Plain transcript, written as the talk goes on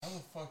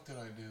fuck did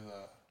I do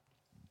that?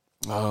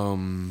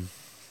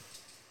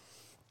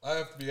 I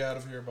have to be out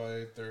of here by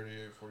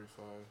 8:30,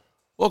 8:45.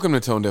 Welcome to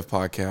Tone Deaf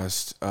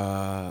Podcast.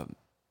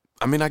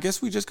 I mean, I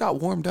guess we just got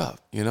warmed up,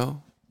 you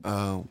know?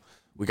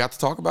 We got to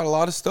talk about a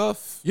lot of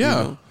stuff. Yeah.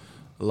 You know?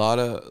 A lot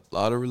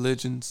of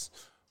religions.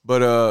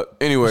 But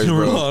anyways, There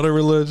were bro. a lot of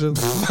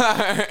religions.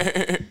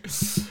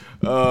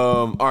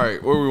 All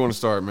right, where do we want to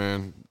start,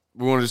 man?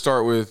 We wanted to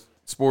start with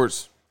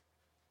sports.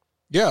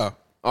 Yeah.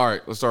 All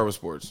right, let's start with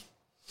sports.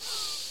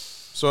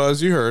 So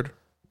as you heard,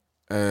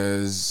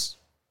 As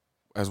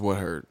what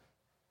heard?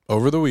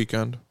 over the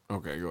weekend,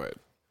 Okay, go ahead.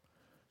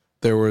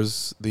 there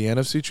was the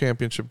NFC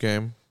Championship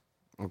game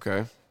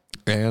Okay,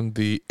 and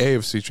the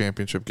AFC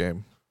Championship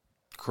game.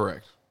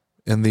 correct.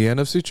 In the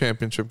NFC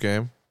Championship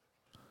game,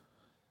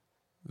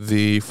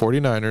 the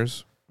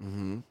 49ers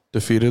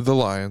defeated the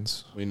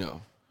Lions. We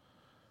know.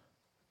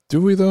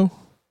 Do we, though?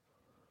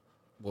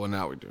 Well,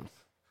 now we do.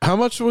 How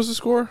much was the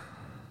score?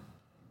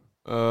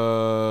 It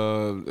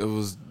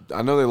was.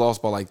 I know they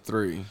lost by like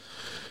 3.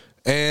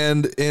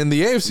 And in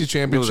the AFC It was a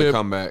Championship,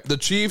 comeback. the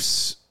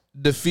Chiefs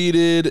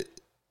defeated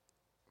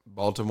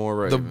Baltimore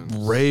Ravens. the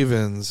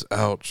Ravens.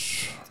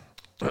 Ouch.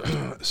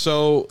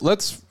 So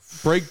let's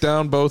break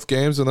down both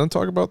games and then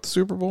talk about the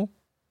Super Bowl.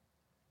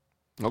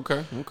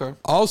 Okay.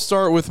 I'll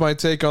start with my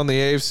take on the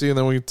AFC, and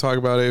then we can talk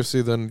about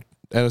AFC, then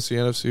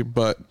NFC.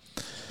 But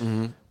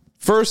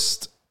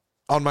first,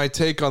 on my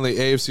take on the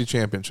AFC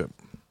Championship.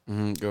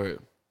 Go ahead.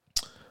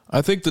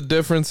 I think the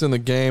difference in the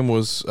game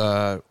was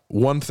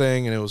one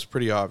thing, and it was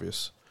pretty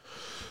obvious.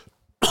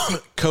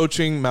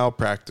 Coaching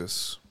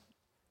malpractice.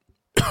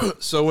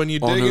 So when you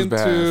On dig whose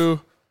into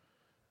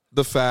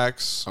the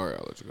facts, All right,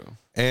 I'll let you go.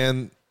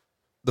 and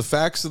the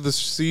facts of the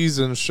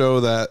season show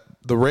that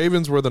the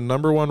Ravens were the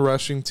number 1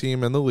 rushing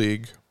team in the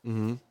league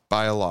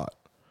by a lot.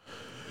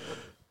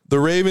 The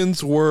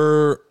Ravens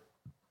were,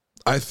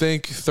 I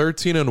think,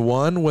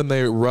 13-1 when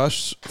they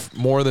rushed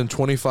more than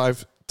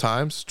 25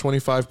 times,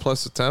 25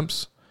 plus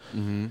attempts.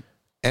 And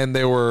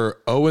they were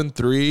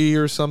 0-3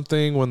 or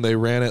something when they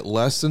ran it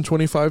less than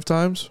 25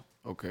 times.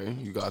 Okay,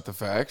 you got the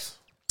facts.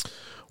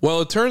 Well,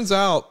 it turns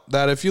out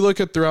that if you look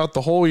at throughout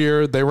the whole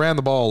year, they ran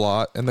the ball a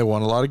lot and they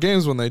won a lot of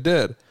games when they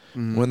did.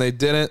 When they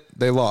didn't,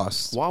 they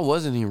lost. Why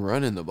wasn't he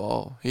running the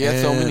ball? He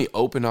had so many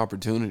open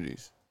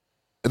opportunities.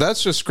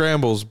 That's just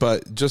scrambles,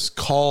 but just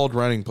called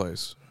running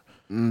plays.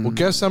 Well,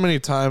 guess how many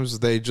times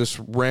they just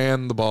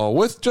ran the ball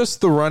with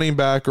just the running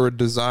back or a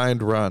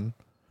designed run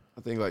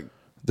I think like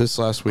this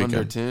last weekend?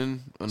 under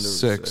 10, under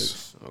 6.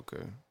 6.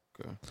 Okay.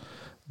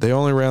 They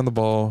only ran the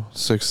ball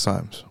 6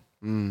 times.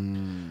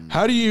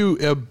 How do you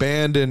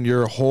abandon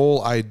your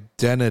whole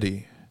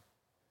identity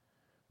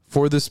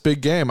for this big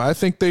game? I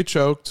think they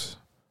choked.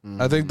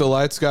 I think the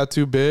lights got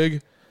too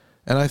big.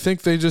 And I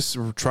think they just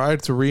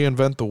tried to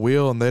reinvent the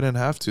wheel, and they didn't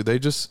have to. They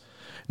just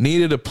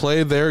needed to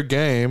play their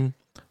game,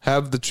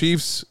 have the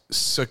Chiefs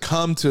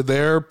succumb to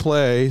their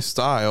play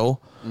style,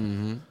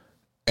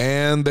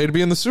 and they'd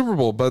be in the Super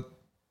Bowl. But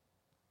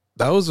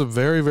that was a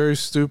very, very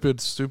stupid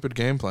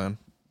game plan.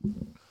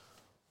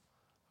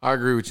 I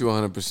agree with you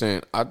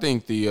 100%. I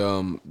think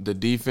the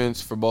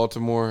defense for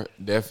Baltimore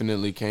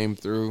definitely came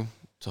through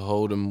to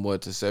hold them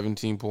to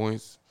 17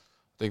 points.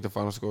 I think the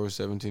final score was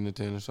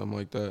 17-10 or something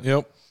like that.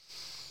 Yep.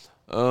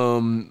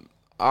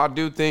 I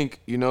do think,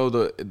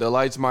 the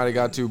lights might have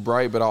got too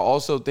bright, but I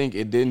also think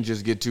it didn't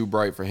just get too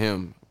bright for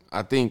him.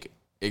 I think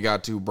it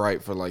got too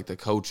bright for like the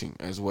coaching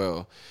as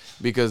well,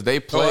 because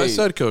they played. Oh, I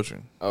said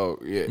coaching. Oh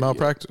yeah,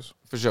 Malpractice.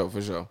 yeah,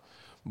 for sure.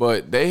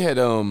 But they had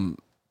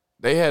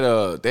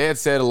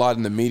said a lot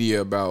in the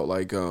media about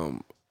like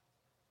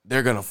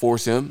they're gonna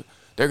force him.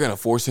 They're going to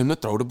force him to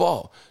throw the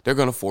ball. They're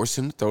going to force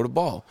him to throw the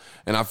ball.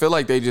 And I feel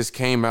like they just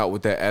came out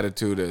with that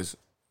attitude as,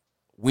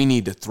 we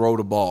need to throw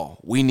the ball.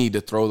 We need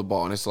to throw the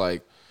ball. And it's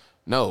like,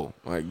 no,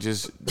 like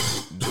just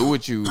do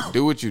what you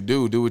do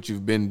what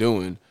you've been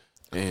doing,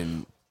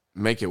 and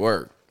make it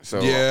work.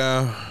 So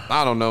Yeah.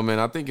 I don't know, man.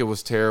 I think it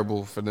was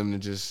terrible for them to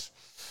just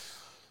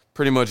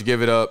pretty much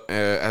give it up.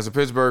 As a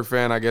Pittsburgh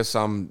fan, I guess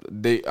I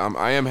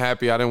am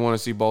happy. I didn't want to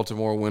see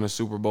Baltimore win a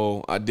Super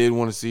Bowl. I did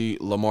want to see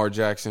Lamar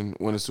Jackson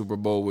win a Super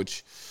Bowl,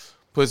 which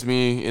puts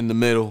me in the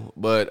middle.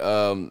 But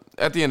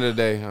at the end of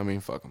the day, I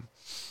mean, fuck them.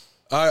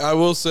 I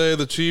will say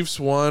the Chiefs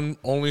won,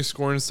 only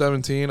scoring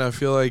 17. I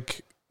feel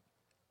like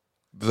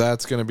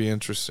that's going to be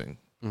interesting.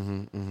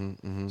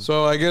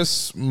 So I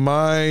guess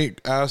my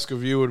ask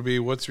of you would be,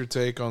 what's your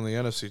take on the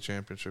NFC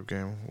Championship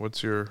game?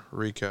 What's your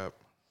recap?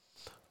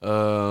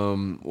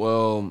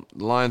 Well,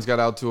 the Lions got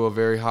out to a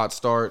very hot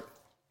start,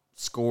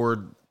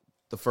 scored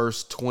the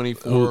first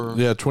 24.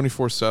 Yeah,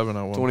 24-7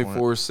 at one point.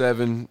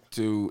 24-7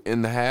 to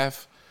end the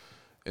half.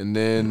 And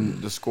then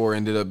the score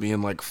ended up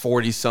being like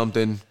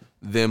 40-something,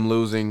 them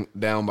losing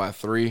down by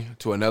 3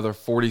 to another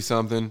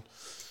 40-something.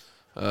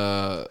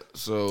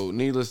 So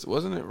needless,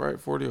 wasn't it right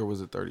 40 or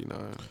was it 39,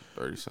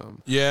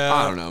 30-something? Yeah.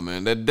 I don't know,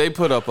 man. They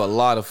put up a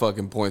lot of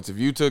fucking points. If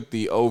you took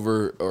the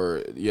over,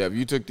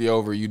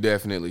 you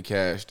definitely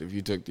cashed. If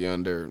you took the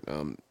under,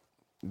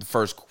 the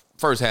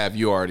first half,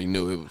 you already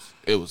knew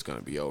it was going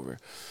to be over.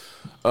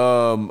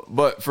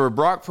 But for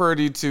Brock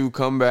Purdy to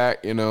come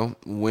back,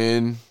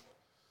 win.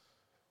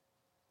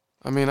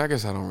 I mean, I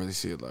guess I don't really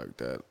see it like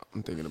that.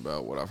 I'm thinking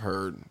about what I've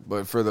heard.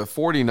 But for the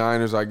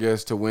 49ers, I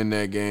guess, to win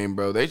that game,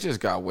 bro, they just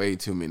got way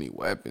too many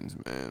weapons,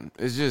 man.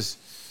 It's just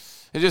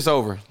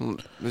over.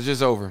 It's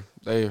just over.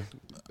 They're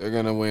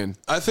going to win.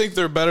 I think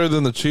they're better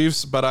than the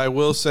Chiefs, but I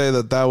will say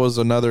that was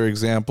another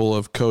example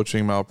of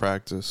coaching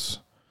malpractice.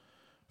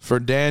 For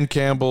Dan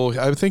Campbell,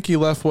 I think he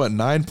left,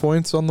 9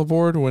 points on the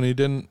board when he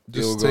didn't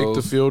just take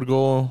the field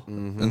goal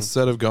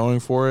instead of going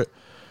for it.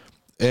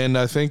 And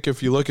I think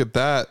if you look at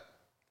that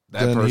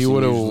then person he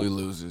would have usually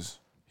loses.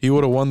 He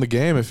would have won the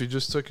game if he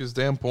just took his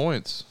damn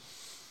points.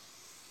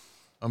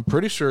 I'm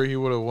pretty sure he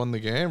would have won the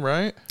game,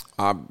 right?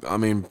 I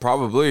mean,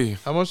 probably.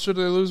 How much did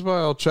they lose by?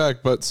 I'll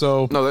check. But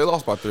no, they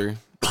lost by 3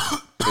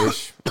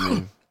 ish. I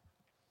mean,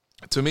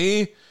 to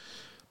me,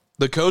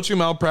 the coaching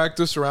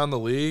malpractice around the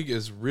league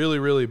is really,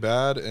 really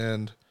bad.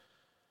 And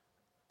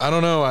I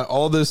don't know,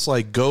 all this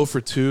go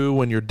for 2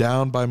 when you're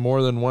down by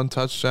more than 1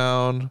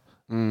 touchdown.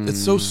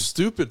 It's so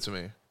stupid to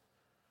me.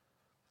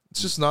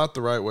 It's just not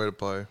the right way to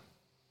play.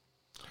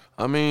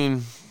 I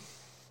mean,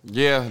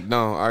 yeah,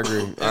 no, I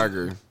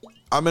agree.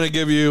 I'm going to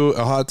give you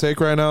a hot take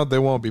right now. They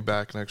won't be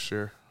back next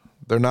year.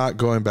 They're not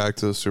going back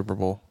to the Super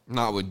Bowl.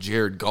 Not with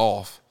Jared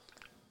Goff.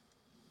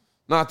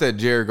 Not that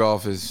Jared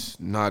Goff is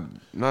not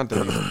that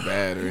he's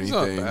bad or anything. He's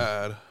not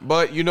bad.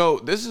 But,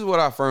 this is what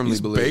I firmly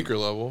believe. Baker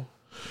level.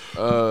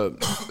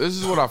 This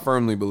is what I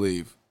firmly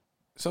believe.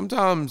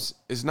 Sometimes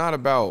it's not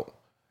about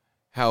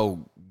how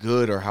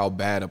good or how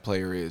bad a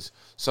player is.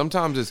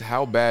 Sometimes it's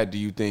how bad do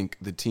you think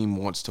the team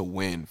wants to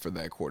win for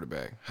that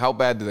quarterback? How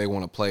bad do they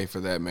want to play for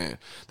that man?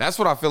 That's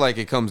what I feel like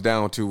it comes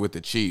down to with the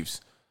Chiefs.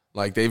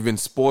 Like, they've been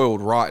spoiled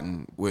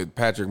rotten with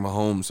Patrick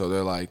Mahomes, so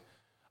they're like,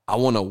 I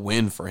want to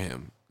win for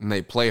him, and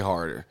they play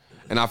harder.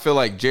 And I feel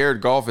like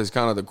Jared Goff is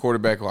kind of the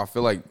quarterback who I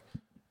feel like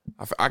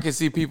I can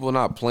see people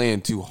not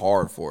playing too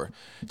hard for.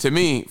 To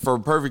me, for a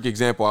perfect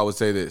example, I would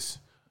say this.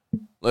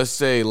 Let's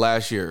say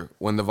last year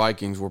when the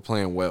Vikings were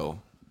playing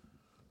well,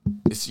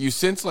 you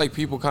sense like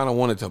people kind of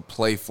wanted to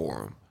play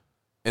for him.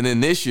 And then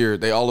this year,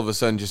 they all of a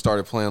sudden just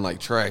started playing like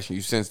trash, and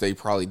you sense they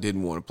probably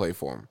didn't want to play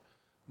for him.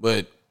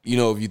 But,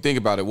 if you think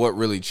about it, what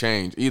really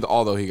changed,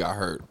 although he got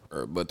hurt,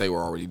 but they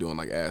were already doing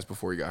like ass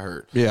before he got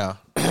hurt. Yeah.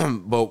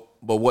 But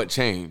what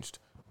changed?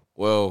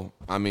 Well,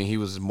 I mean, he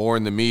was more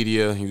in the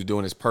media. He was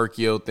doing his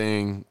Perkio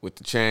thing with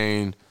the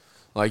chain.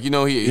 Like, he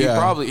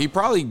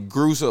probably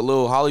grew a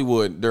little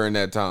Hollywood during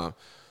that time.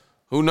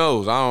 Who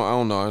knows? I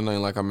don't know. It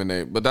ain't like I'm in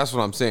there. But that's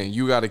what I'm saying.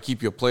 You got to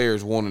keep your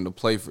players wanting to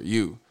play for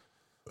you.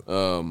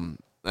 And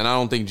I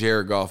don't think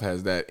Jared Goff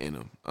has that in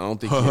him. I don't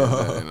think he has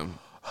that in him.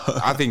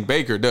 I think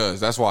Baker does.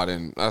 That's why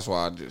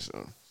I just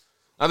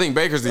I think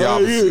Baker's the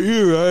opposite.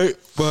 You're right.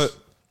 But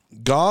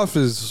Goff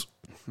is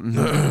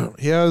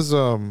he has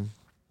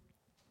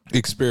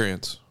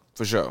experience.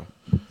 For sure.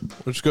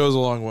 Which goes a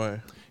long way.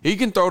 He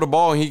can throw the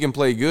ball and he can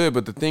play good,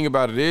 but the thing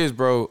about it is,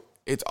 bro,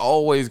 it's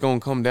always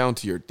going to come down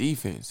to your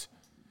defense.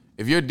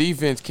 If your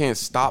defense can't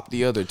stop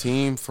the other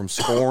team from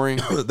scoring.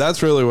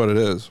 That's really what it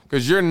is.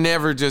 Because you're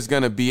never just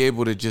going to be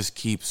able to just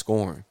keep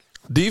scoring.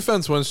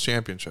 Defense wins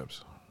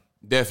championships.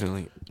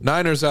 Definitely.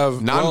 Niners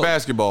have. Not in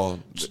basketball.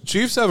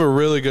 Chiefs have a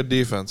really good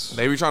defense.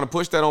 They be trying to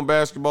push that on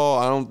basketball.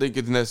 I don't think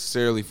it's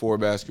necessarily for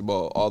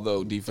basketball,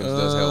 although defense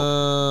does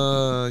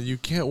help. You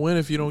can't win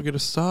if you don't get a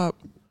stop.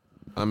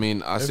 I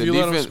mean, if you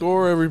let them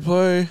score every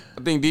play.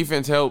 I think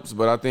defense helps,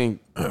 but I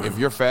think if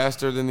you're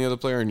faster than the other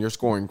player and you're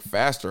scoring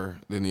faster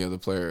than the other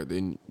player,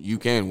 then you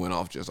can win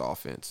off just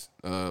offense.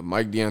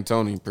 Mike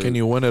D'Antoni. Can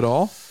you win it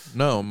all?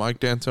 No, Mike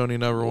D'Antoni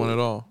never won it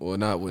all. Well,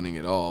 not winning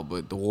it all,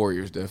 but the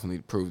Warriors definitely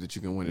proved that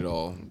you can win it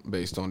all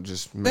based on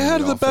just. They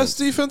had the best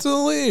defense in the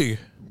league.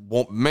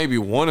 Well, maybe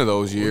one of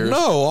those years. No,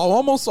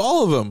 almost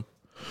all of them.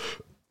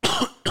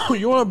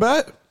 You want to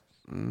bet?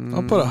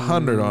 I'll put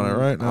 100 on it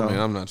right now. I mean,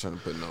 I'm not trying to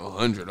put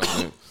 100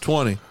 on it.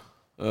 20.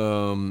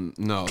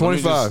 No.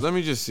 25. Let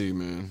me just see,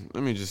 man.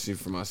 Let me just see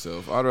for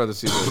myself. I'd rather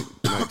see the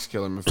Max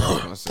Kellerman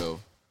for myself.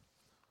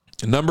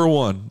 Number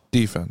 1,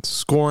 defense.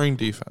 Scoring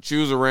defense.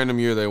 Choose a random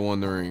year they won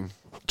the ring.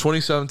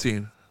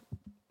 2017.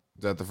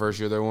 Is that the first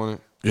year they won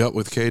it? Yep,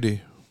 with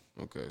KD.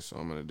 Okay, so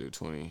I'm going to do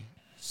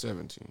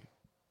 2017.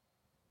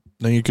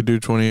 Then you could do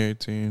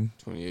 2018.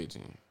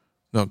 2018.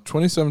 No,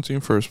 2017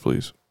 first,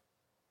 please.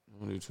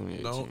 I'm going to do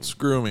 2018. Don't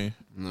screw me.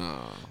 No.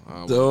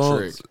 Don't.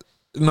 Trick.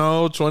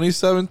 No,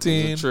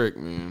 2017. It's a trick,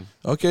 man.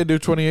 Okay, do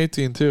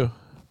 2018 too.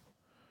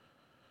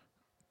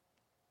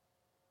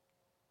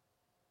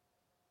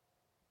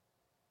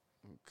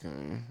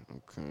 Okay.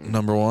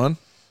 Number 1.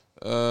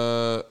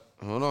 Hold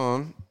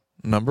on.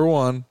 Number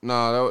 1.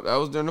 No, that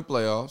was during the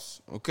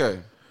playoffs. Okay.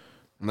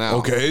 Now.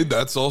 Okay,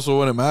 that's also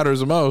when it matters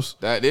the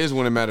most. That is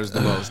when it matters the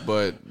most,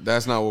 but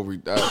that's not what we.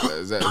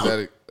 Is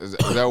that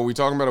what we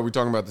talking about? Or are we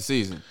talking about the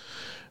season?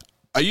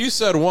 You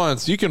said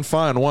once. You can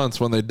find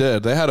once when they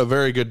did. They had a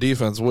very good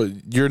defense. What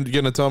you're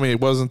gonna tell me it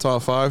wasn't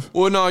top 5?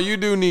 Well, no, you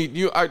do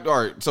need all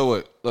right. So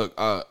what? Look,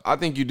 I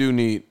think you do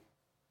need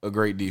a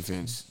great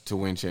defense to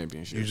win You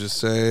championships. just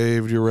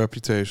saved your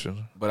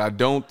reputation. But I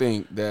don't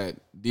think that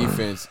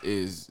defense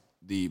is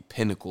the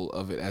pinnacle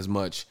of it as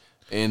much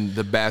in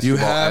the basketball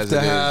You have as to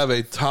it is. have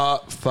a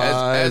top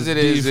 5 As it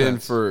is in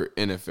defense. for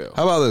NFL.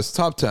 How about this?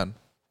 Top 10.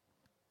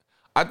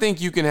 I think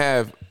you can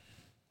have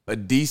a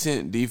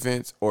decent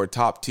defense or a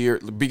top tier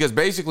because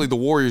basically the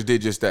Warriors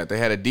did just that. They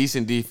had a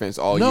decent defense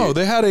all year No,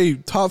 they had a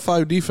top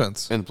 5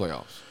 defense. in the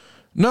playoffs.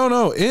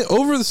 No.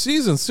 Over the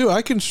seasons, too.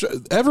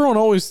 Everyone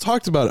always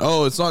talked about it.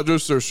 Oh, it's not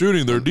just their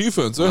shooting, their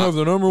defense. They have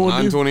the number one Not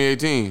in defense.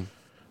 2018.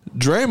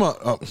 Draymond.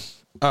 Oh,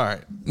 all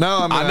right.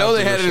 Now I know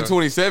they had it in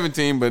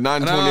 2017, but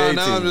not in 2018.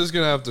 Now I'm just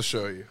going to have to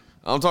show you.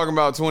 I'm talking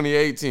about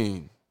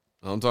 2018.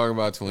 I'm talking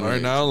about 2018. All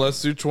right, now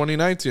let's do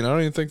 2019. I don't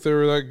even think they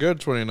were that good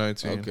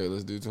 2019. Okay,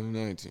 let's do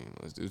 2019.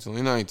 Let's do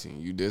 2019.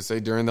 You did say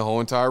during the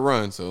whole entire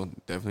run, so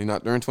definitely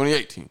not during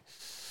 2018.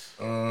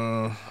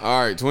 All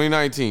right,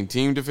 2019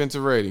 team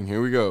defensive rating.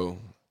 Here we go.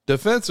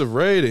 Defensive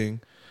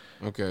rating,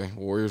 Okay,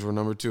 Warriors were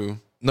number 2.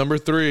 number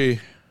 3.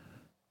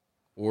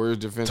 Warriors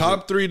defensive.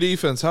 Top 3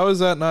 defense. How is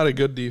that not a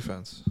good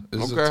defense?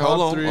 Is it Okay, top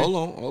hold on, 3?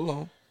 hold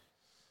on.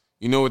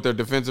 You know what their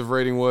defensive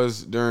rating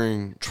was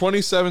during?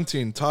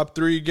 2017, top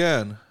 3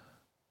 again.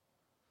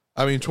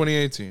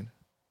 2018.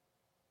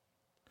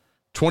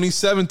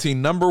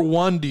 2017, number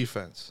 1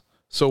 defense.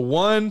 So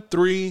 1,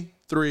 3,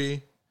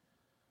 3.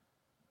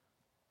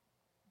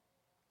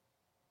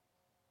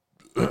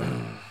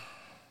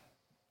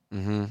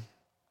 Mm-hmm.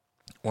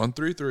 1,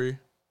 3, 3.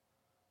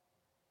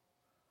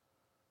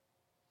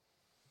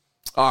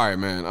 All right,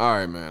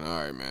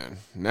 man.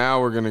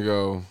 Now we're gonna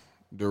go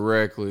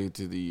directly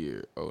to the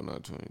year. Oh,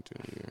 not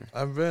 2020 year.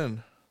 I've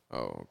been.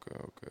 Oh,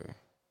 okay.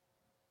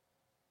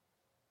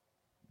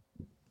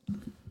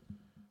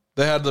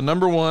 They had the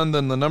number 1,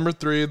 then the number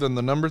 3, then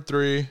the number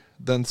 3,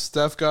 then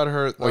Steph got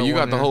hurt. Oh, you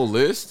got the whole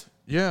list?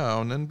 Yeah,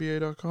 on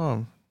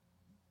NBA.com.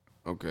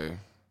 Okay.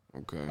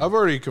 I've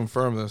already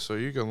confirmed this, so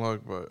you can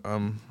look, but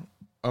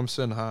I'm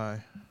sitting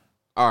high.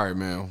 All right,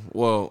 man.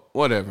 Well,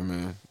 whatever,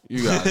 man.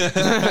 You got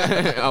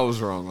it. I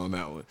was wrong on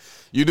that one.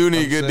 You do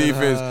need good saying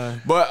defense. hi.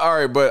 But all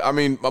right, but I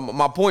mean,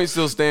 my point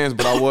still stands,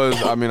 but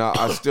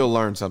I still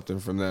learned something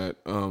from that.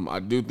 I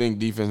do think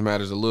defense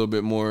matters a little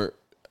bit more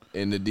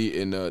in the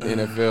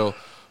NFL,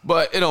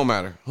 but it don't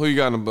matter. Who you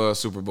got in the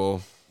Super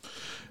Bowl?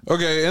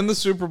 Okay, in the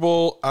Super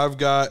Bowl, I've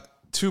got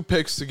 2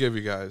 picks to give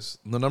you guys.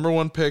 The number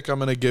 1 pick I'm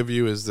going to give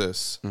you is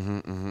this.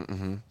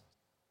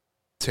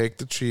 Take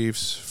the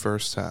Chiefs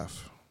first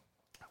half.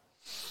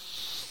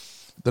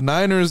 The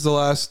Niners, the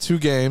last 2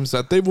 games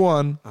that they've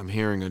won I'm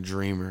hearing a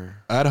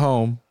dreamer. at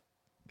home,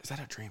 Is that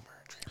a dreamer?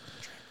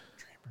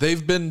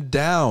 they've been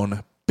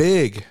down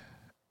big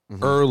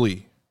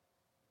early.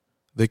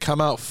 They come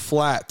out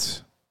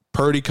flat.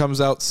 Purdy comes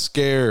out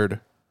scared,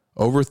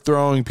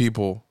 overthrowing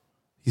people.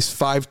 He's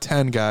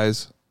 5'10",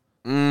 guys.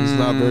 He's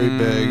not very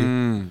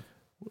big.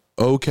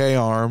 Okay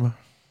arm.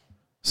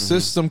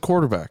 System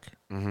quarterback.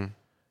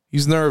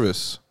 He's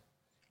nervous.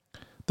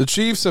 The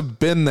Chiefs have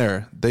been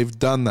there. They've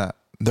done that.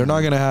 They're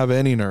not going to have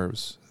any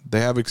nerves. They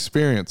have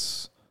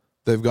experience.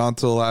 They've gone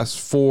to the last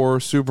 4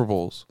 Super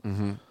Bowls.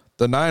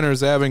 The Niners,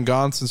 they haven't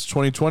gone since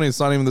 2020. It's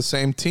not even the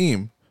same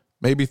team.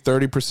 Maybe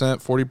 30%,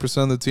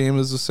 40% of the team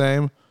is the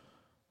same.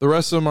 The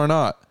rest of them are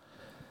not.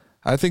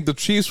 I think the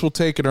Chiefs will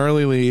take an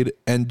early lead,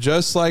 and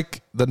just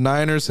like the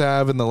Niners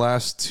have in the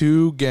last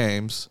 2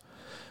 games,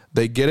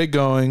 they get it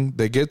going,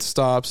 they get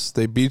stops,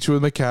 they beat you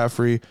with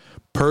McCaffrey,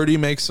 Purdy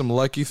makes some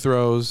lucky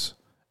throws,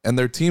 and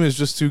their team is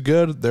just too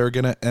good. They're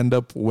going to end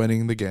up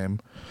winning the game.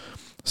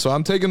 So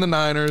I'm taking the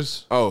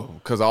Niners. Oh,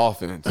 because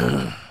offense.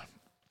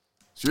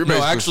 So you're No,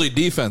 basically- actually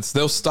defense.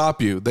 They'll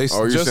stop you. They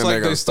Oh, you're just saying like they're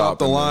they gonna stopped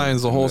the stop in the-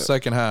 Lions the whole in the-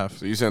 second half.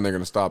 So you're saying they're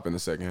going to stop in the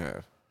second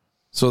half?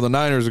 So the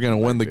Niners are going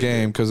to win the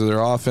game because of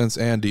their offense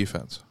and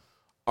defense.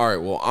 All right,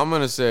 well, I'm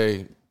going to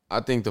say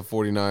I think the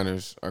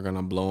 49ers are going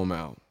to blow them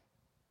out.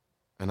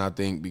 And I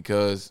think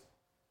because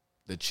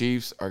the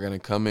Chiefs are going to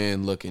come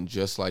in looking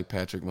just like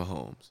Patrick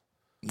Mahomes.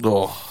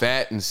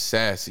 Fat and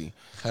sassy.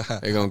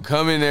 They're going to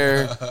come in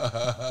there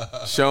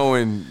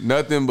showing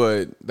nothing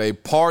but they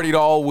partied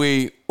all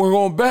week. We're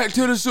going back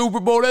to the Super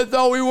Bowl. They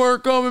thought we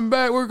weren't coming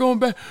back. We're going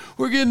back.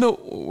 We're getting the –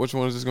 which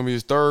one is this going to be,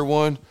 his third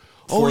one?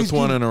 Fourth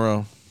one in a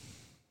row.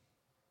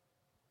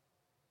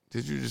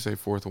 Did you just say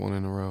fourth one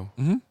in a row?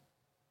 Mm-hmm.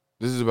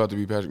 This is about to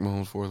be Patrick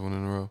Mahomes' fourth one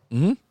in a row.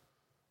 Mm-hmm.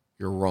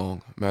 You're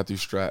wrong. Matthew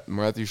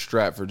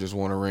Stratford just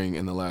won a ring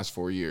in the last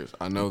 4 years.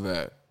 I know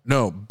that.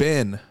 No,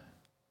 Ben.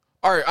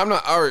 All right, I'm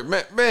not. All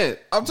right, man.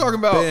 I'm talking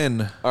about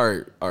Ben. All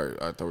right.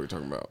 I thought we were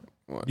talking about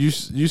what? You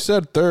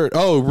said third.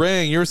 Oh,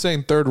 ring. You were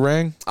saying third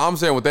ring? I'm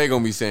saying what they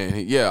gonna be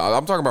saying. Yeah,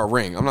 I'm talking about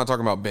ring. I'm not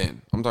talking about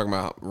Ben. I'm talking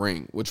about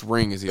ring. Which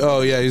ring is he?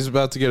 Oh, yeah. He's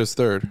about to get his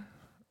third.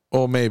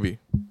 Oh, maybe.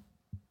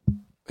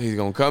 He's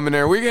gonna come in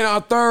there. We get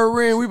our third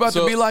ring. We about to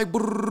So- be like.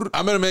 Brrr.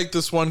 I'm going to make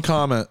this one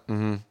comment.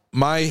 Mm-hmm.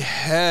 My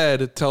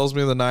head tells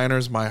me the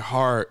Niners. My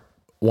heart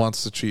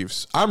wants the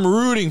Chiefs. I'm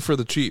rooting for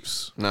the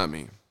Chiefs. Not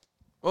me.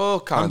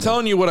 Well, kind I'm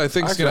telling you what I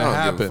think is going to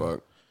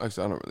happen.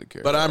 Actually, I don't really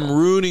care. But I'm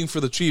rooting for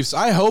the Chiefs.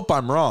 I hope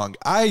I'm wrong.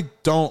 I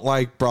don't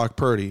like Brock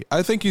Purdy.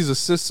 I think he's a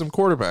system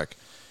quarterback.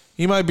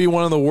 He might be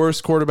one of the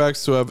worst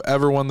quarterbacks to have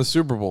ever won the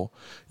Super Bowl.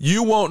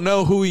 You won't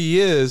know who he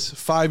is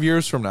 5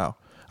 years from now.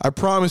 I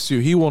promise you,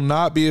 he will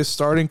not be a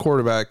starting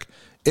quarterback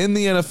in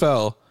the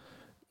NFL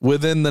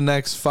within the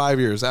next 5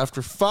 years.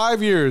 After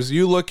 5 years,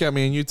 you look at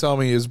me and you tell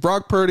me, is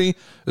Brock Purdy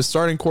a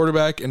starting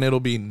quarterback? And it'll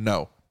be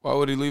no. Why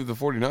would he leave the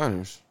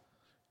 49ers?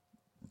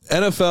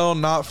 NFL,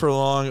 not for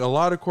long. A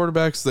lot of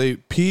quarterbacks, they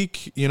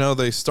peak,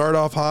 they start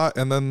off hot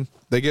and then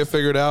they get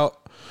figured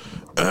out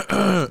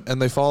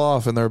and they fall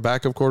off and they're a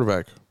backup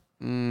quarterback.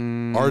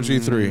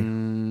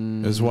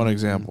 RG3 is one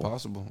example.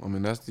 Possible. I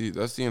mean, that's the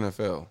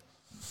NFL.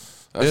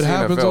 It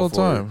happens all the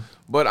time.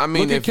 But I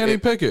mean, look at Kenny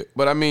Pickett.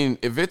 But I mean,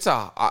 if it's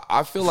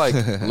I feel like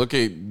look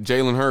at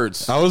Jalen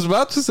Hurts. I was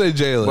about to say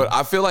Jalen, but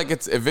I feel like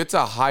if it's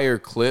a higher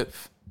clip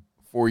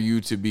for you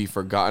to be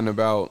forgotten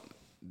about,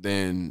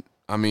 then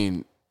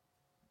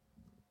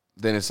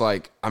it's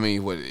like,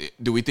 what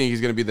do we think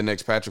he's going to be the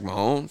next Patrick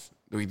Mahomes?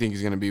 Do we think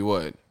he's going to be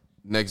what?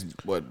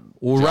 Well,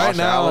 Josh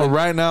Allen?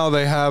 Right now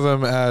they have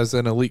him as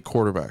an elite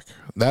quarterback.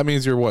 That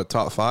means you're what,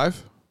 top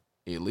 5?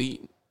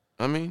 Elite.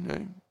 I mean,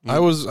 hey, I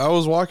was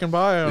walking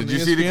by on Did you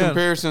ESPN. see the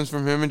comparisons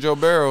from him and Joe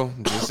Burrow?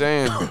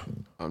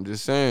 I'm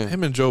just saying.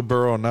 Him and Joe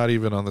Burrow not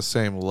even on the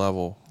same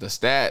level. The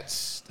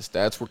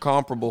stats were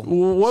comparable.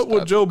 What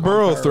would Joe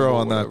Burrow throw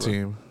on that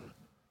team?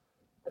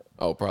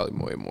 Oh,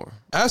 probably way more.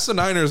 Ask the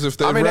Niners if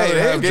they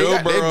have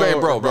Joe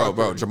Burrow. Bro.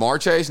 Jamar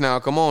Chase. Now,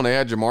 come on. They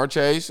had Jamar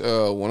Chase,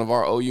 one of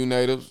our OU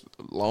natives,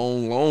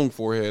 long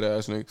forehead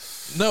ass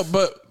nigga. No,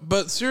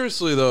 but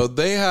seriously though,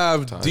 they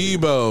have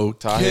Debo,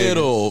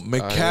 Kittle,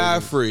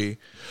 McCaffrey,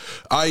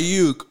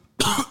 Ayuk,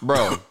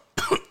 bro.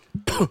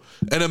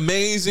 An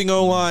amazing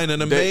O-line,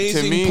 an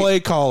amazing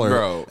play caller,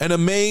 bro. An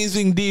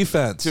amazing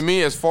defense. To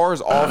me, as far as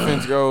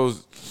offense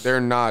goes,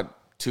 they're not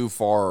too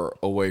far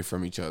away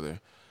from each other.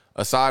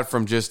 Aside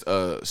from just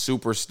a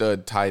super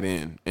stud tight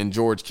end and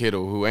George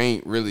Kittle, who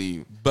ain't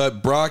really.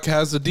 But Brock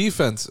has a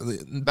defense.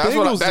 That's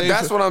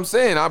what I'm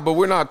saying. But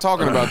we're not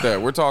talking about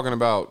that. We're talking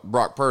about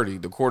Brock Purdy,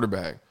 the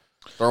quarterback,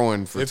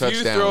 throwing for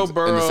touchdowns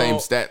Burrow, in the same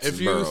stats. If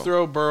you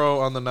throw Burrow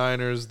on the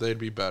Niners, they'd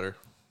be better.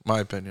 My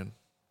opinion.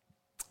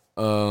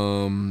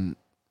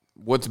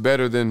 What's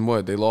better than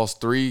what? They lost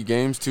 2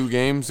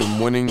 games,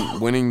 and winning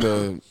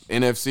the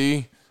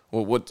NFC.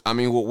 Well,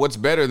 what's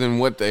better than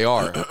what they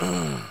are?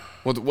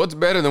 What's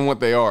better than what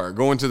they are?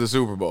 Going to the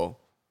Super Bowl.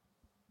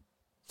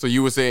 So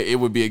you would say it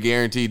would be a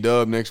guaranteed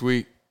dub next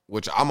week,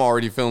 which I'm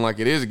already feeling like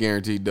it is a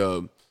guaranteed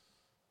dub.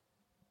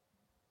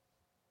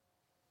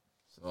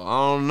 So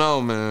I don't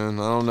know, man.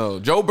 I don't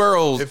know. Joe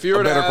Burrow's a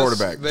better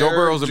quarterback. Joe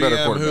Burrow's a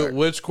better quarterback.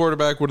 Which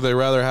quarterback would they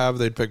rather have?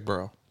 They'd pick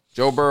Burrow.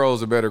 Joe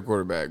Burrow's a better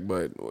quarterback,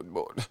 but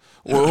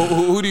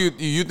who do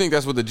you think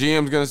that's what the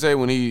GM's gonna say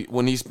when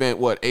he spent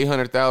what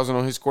 $800,000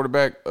 on his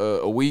quarterback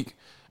a week,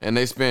 and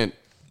they spent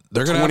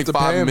they're gonna have to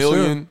pay him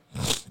million.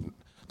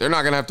 They're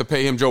not gonna have to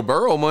pay him Joe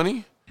Burrow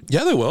money.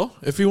 Yeah, they will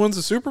if he wins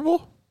the Super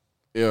Bowl.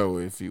 Yeah,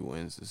 if he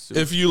wins the Super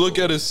Bowl. If you look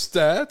at his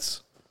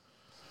stats,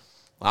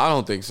 I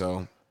don't think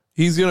so.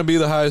 He's gonna be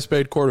the highest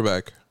paid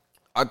quarterback.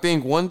 I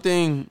think one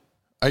thing.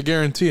 I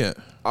guarantee it.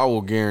 I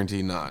will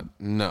guarantee not.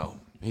 No.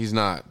 He's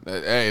not.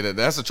 Hey,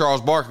 that's a Charles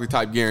Barkley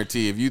type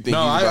guarantee. If you think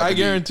I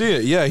guarantee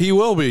it. Yeah, he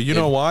will be. You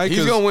know why?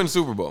 He's going to win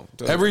Super Bowl.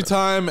 Every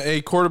time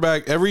a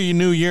quarterback, every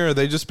new year,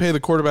 they just pay the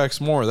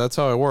quarterbacks more. That's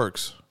how it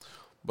works.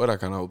 But I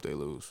kind of hope they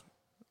lose.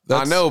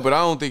 I know, but I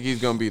don't think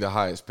he's going to be the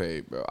highest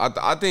paid, bro.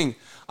 I think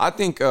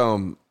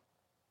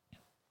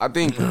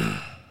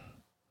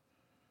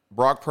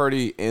Brock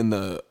Purdy and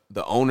the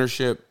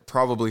ownership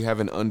probably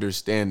have an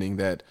understanding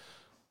that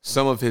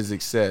some of his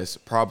success,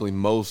 probably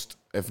most,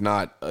 if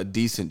not a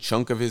decent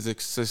chunk of his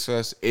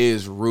success,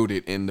 is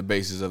rooted in the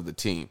basis of the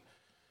team.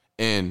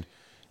 And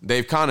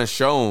they've kind of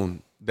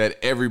shown that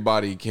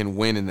everybody can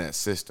win in that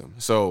system.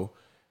 So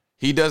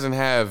he doesn't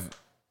have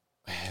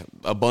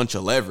a bunch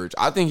of leverage.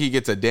 I think he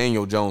gets a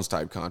Daniel Jones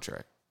type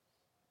contract.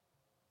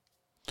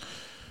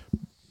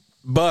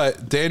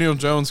 But Daniel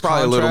Jones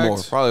probably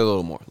contract, a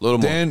little more.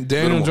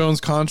 Daniel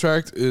Jones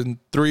contract in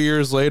 3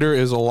 years later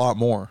is a lot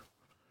more.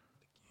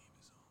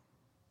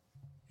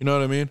 You know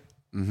what I mean?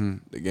 Mm-hmm.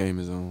 The game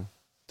is on.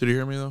 Did you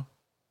hear me though?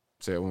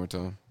 Say it one more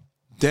time.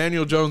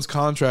 Daniel Jones'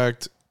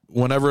 contract,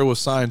 whenever it was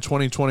signed,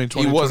 2020,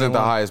 2021. He wasn't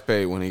the highest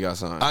paid when he got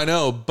signed. I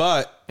know,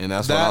 but and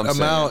that's that what I'm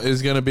amount saying.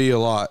 Is going to be a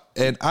lot.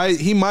 And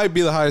he might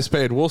be the highest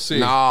paid. We'll see.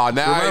 Now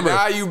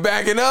you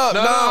backing up.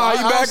 No,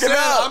 you backing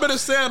up. I'm going to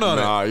stand on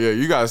it. Yeah,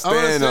 you got to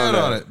stand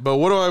on it. But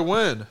what do I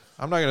win?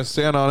 I'm not going to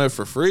stand on it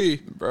for free.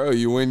 Bro,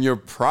 you win your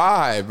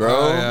pride, bro.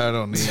 Oh, yeah, I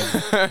don't need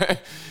it.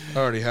 I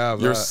already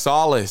have your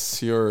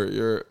solace.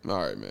 Your all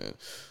right, man.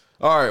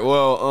 All right,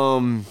 well,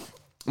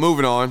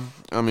 moving on.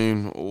 I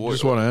mean, you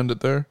just want to end it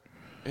there?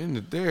 End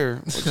it there?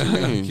 What you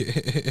mean?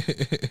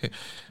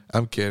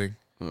 I'm kidding.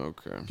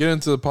 Okay. Get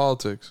into the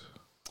politics.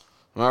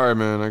 All right,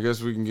 man. I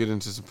guess we can get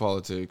into some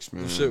politics,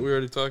 man. The shit we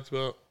already talked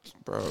about.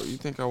 Bro, you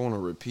think I want to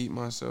repeat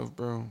myself,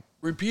 bro?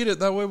 Repeat it.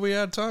 That way we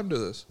add time to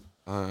this.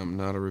 I'm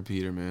not a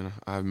repeater, man.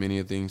 I have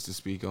many things to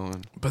speak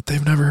on. But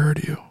they've never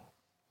heard you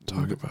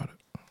talk about it.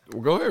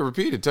 Well, go ahead,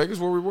 repeat it. Take us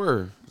where we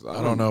were.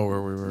 I don't know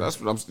where we were.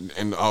 That's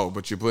what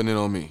but you're putting it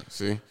on me.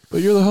 See?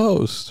 But you're the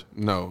host.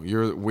 No,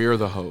 we're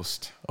the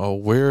host. Oh,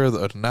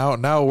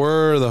 now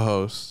we're the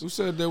host. Who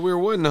said that we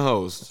wasn't the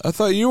host? I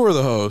thought you were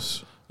the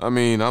host. I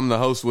mean, I'm the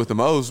host with the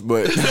most,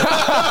 but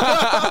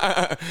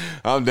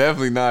I'm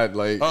definitely not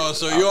like. Oh,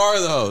 so you are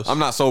the host. I'm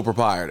not sole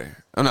proprietor.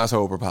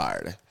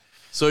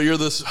 So you're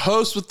the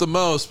host with the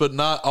most, but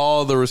not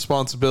all the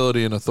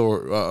responsibility and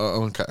authority.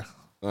 Okay.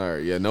 All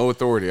right, yeah, no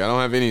authority. I don't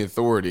have any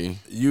authority.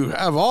 You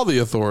have all the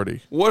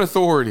authority. What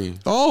authority?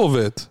 All of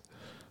it.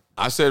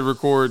 I said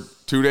record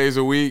 2 days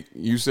a week.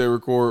 You said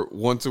record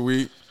once a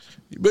week.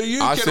 But you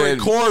can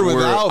record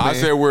without me. I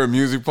said we're a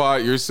music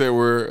pod. You said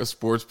we're a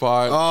sports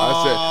pod.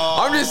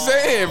 I'm just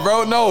saying,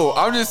 bro. No,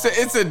 I'm just saying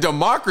it's a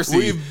democracy.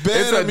 We've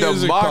been a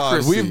music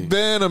pod. We've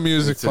been a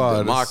music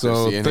pod.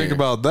 So think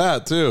about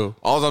that too.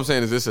 All I'm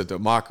saying is it's a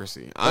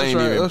democracy. I ain't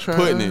even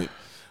putting it.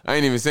 I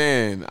ain't even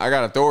saying I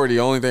got authority.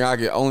 Only thing I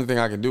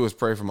can do is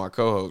pray for my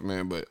co-host,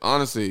 man. But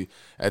honestly,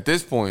 at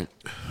this point,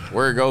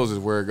 where it goes is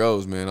where it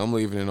goes, man. I'm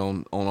leaving it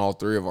on all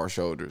three of our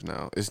shoulders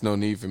now. It's no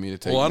need for me to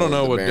take. Well, I don't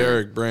know what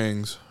Derek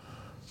brings.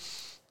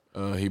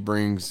 He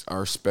brings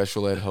our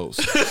special ed host.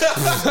 No,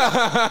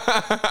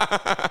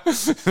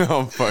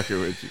 I'm fucking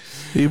with you.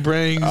 He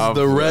brings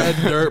the red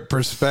dirt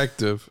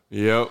perspective.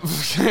 Yep.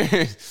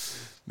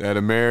 That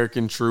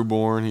American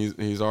trueborn.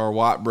 He's our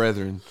white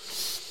brethren.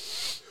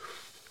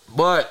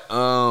 But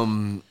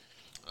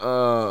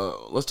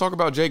let's talk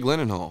about Jake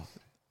Gyllenhaal.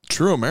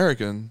 True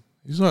American.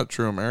 He's not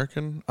true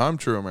American. I'm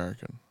true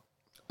American.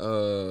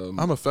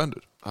 I'm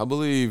offended. I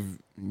believe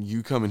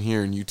you come in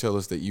here and you tell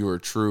us that you are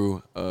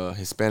true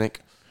Hispanic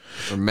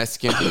or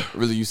Mexican.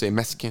 Really, you say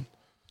Mexican?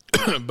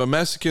 But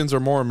Mexicans are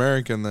more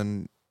American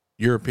than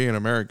European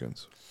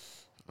Americans.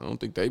 I don't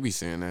think they be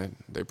saying that.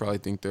 They probably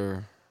think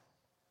they're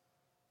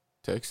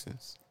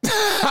Texans.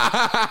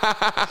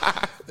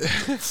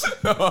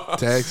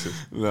 Texas.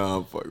 No,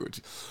 I'm fucking with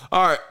you.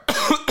 All right.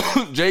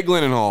 Jake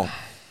Gyllenhaal.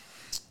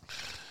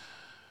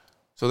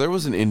 So there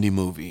was an indie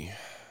movie.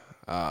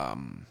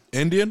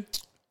 Indian?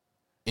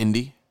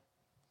 Indie.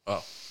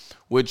 Oh.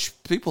 Which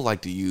people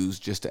like to use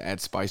just to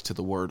add spice to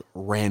the word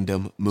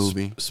random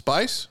movie.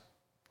 Spice?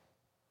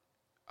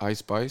 Ice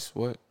Spice?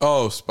 What?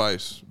 Oh,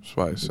 spice.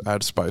 Spice.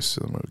 Add spice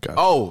to the movie. Gotcha.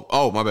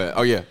 Oh, my bad.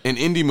 Oh, yeah. An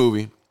indie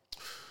movie.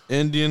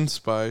 Indian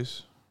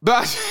spice.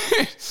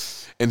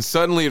 And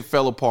suddenly it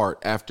fell apart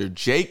after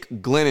Jake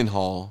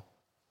Gyllenhaal.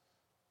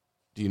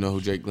 Do you know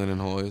who Jake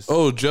Gyllenhaal is?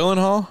 Oh,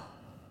 Gyllenhaal?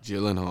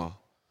 Gyllenhaal.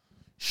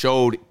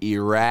 Showed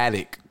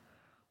erratic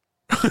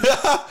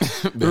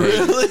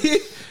Really?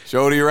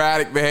 Showed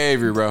erratic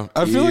behavior, bro.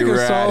 I feel like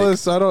I saw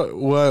this.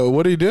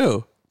 What do you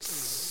do?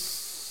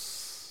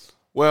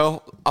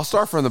 Well, I'll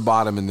start from the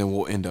bottom and then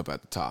we'll end up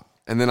at the top.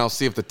 And then I'll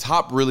see if the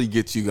top really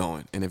gets you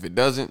going. And if it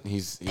doesn't,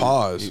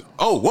 Pause.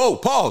 Whoa,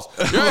 pause.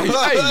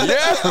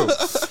 Yeah.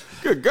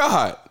 Good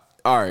God.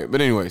 All right,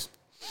 but anyways.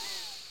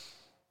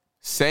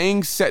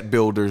 Saying set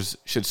builders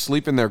should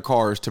sleep in their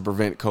cars to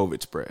prevent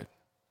COVID spread.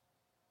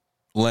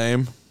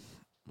 Lame.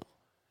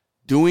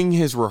 Doing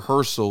his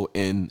rehearsal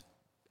in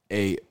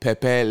a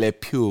Pepe Le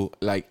Pew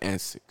like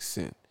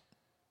accent.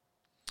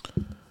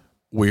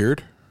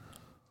 Weird.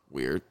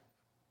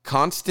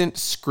 Constant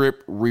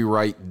script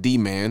rewrite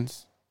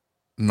demands.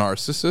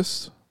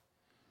 Narcissist.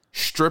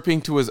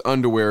 Stripping to his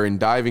underwear and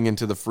diving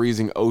into the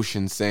freezing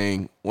ocean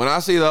saying, when I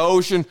see the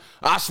ocean,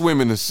 I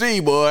swim in the sea,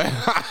 boy.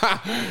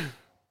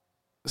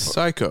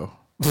 Psycho.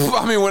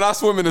 I mean, when I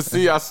swim in the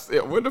sea,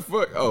 what the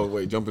fuck? Oh,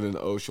 wait, jumping in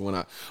the ocean. When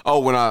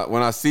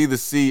I see the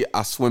sea,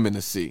 I swim in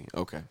the sea.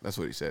 Okay, that's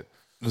what he said.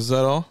 Is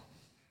that all?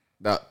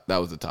 That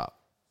was the top.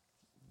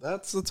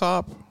 That's the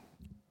top.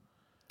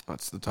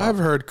 That's the top. I've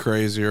heard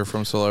crazier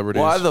from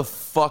celebrities. Why the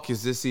fuck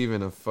is this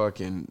even a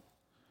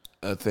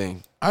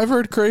thing? I've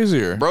heard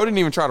crazier. Bro didn't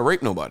even try to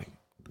rape nobody.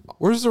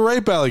 Where's the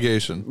rape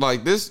allegation?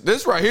 Like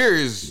this right here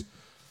is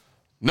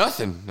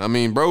nothing. I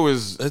mean, bro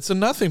it's a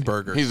nothing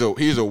burger. He's a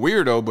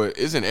weirdo, but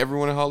isn't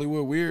everyone in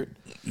Hollywood weird?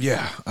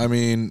 Yeah, I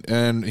mean,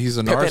 and he's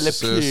a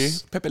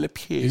narcissist. Pepe Le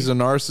Pew. He's a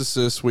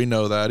narcissist. We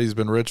know that. He's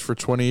been rich for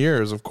 20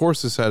 years. Of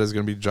course his head is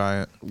going to be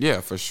giant.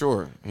 Yeah, for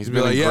sure. He's He'd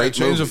been be like, great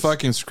change the movies.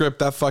 fucking script.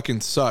 That fucking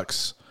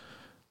sucks.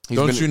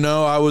 Don't you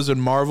know I was in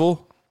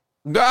Marvel?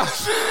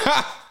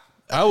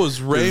 I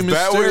was Rey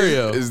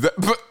Mysterio.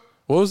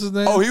 What was his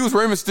name? Oh, he was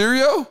Rey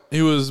Mysterio?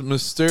 He was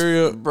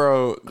Mysterio.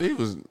 Bro,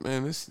 this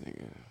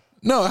nigga.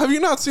 No, have you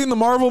not seen the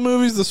Marvel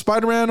movies, the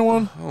Spider-Man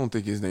one? I don't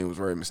think his name was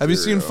Rey Mysterio. Have you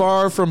seen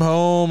Far From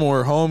Home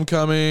or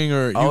Homecoming?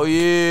 Oh,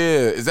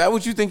 yeah. Is that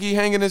what you think he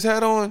hanging his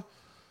hat on?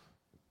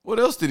 What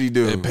else did he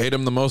do? They paid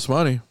him the most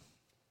money.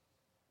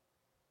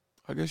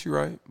 I guess you're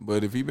right.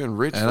 But if he been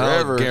rich and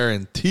forever. I'll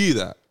guarantee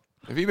that.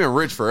 If he been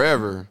rich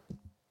forever.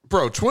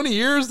 Bro, 20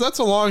 years? That's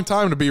a long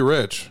time to be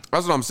rich.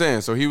 That's what I'm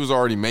saying. So he was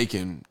already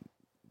making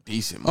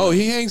decent money. Oh,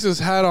 he hangs his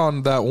hat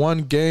on that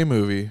one gay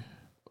movie.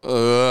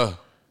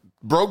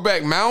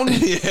 Brokeback Mountain?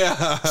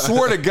 Yeah.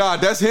 Swear to God,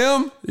 that's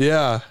him?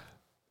 Yeah.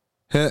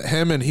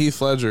 Him and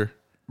Heath Ledger.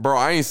 Bro,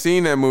 I ain't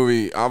seen that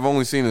movie. I've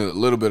only seen a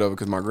little bit of it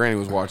because my granny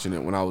was watching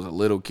it when I was a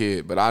little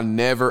kid. But I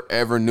never,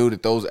 ever knew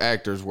that those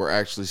actors were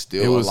actually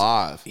still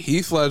alive.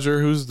 Heath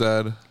Ledger, who's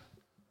dead.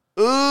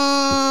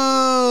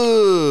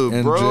 Ooh,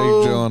 and bro.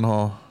 Jake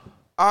Gyllenhaal.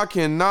 I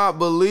cannot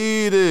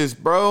believe this,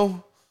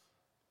 bro.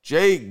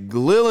 Jake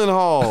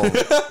Gyllenhaal.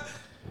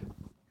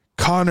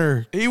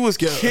 Connor. He was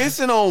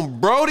kissing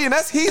on Brody, and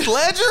that's Heath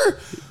Ledger?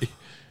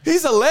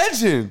 He's a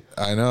legend.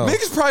 I know.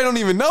 Niggas probably don't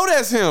even know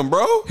that's him,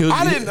 bro.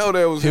 I didn't know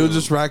that was him. He'll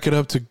just rack it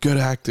up to good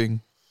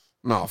acting.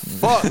 No,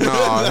 fuck no.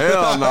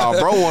 Hell no.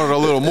 Bro wanted a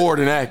little more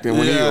than acting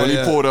when he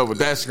pulled up with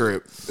that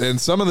script. And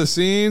some of the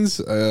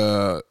scenes,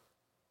 man.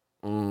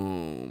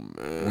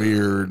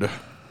 Weird.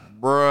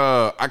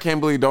 Bruh, I can't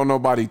believe don't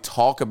nobody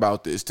talk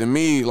about this. To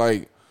me,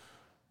 like,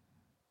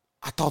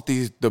 I thought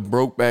the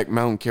Brokeback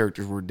Mountain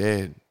characters were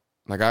dead.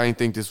 Like, I didn't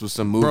think this was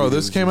some movie. Bro,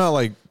 this came out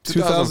like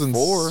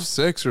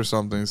 2006 or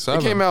something.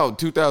 It came out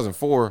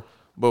 2004,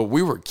 but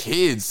we were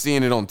kids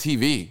seeing it on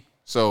TV.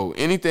 So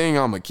anything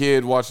I'm a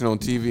kid watching on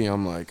TV,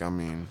 I'm like, I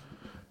mean.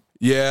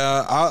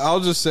 Yeah,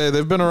 I'll just say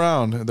they've been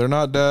around. They're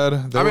not dead.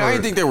 I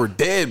didn't think they were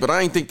dead, but I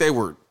didn't think they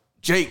were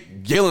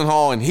Jake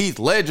Gyllenhaal and Heath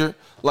Ledger,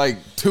 like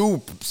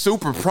two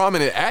super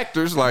prominent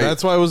actors. Like,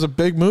 that's why it was a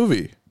big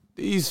movie.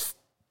 These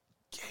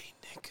gay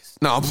niggas.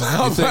 No,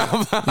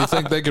 you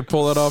think they could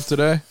pull it off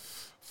today?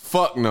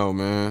 Fuck no,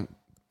 man.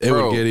 It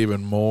would get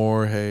even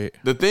more hate.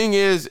 The thing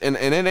is, and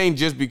it ain't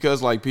just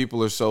because like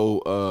people are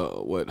so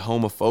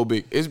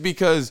homophobic. It's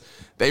because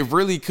they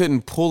really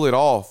couldn't pull it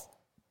off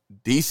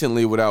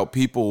decently without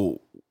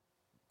people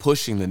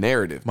pushing the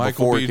narrative.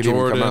 Michael B.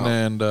 Jordan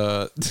and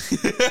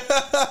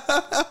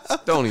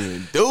don't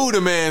even do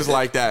the mans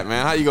like that,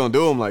 man. How you gonna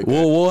do them like that?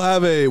 We'll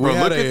have a. Bro,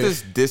 look at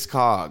this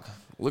Discog.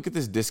 Look at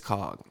this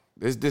Discog.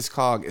 This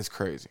Discog is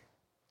crazy.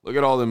 Look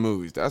at all the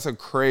movies. That's a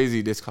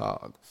crazy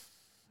Discog.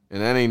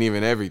 And that ain't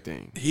even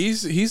everything.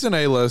 He's an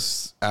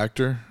A-list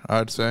actor,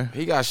 I'd say.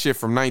 He got shit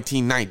from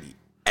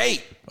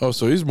 1998. Oh,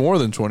 so he's more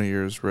than 20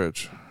 years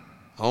rich.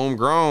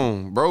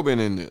 Homegrown. Bro been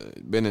in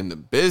the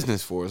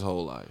business for his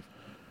whole life.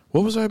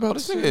 What was I about to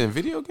say? This nigga in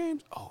video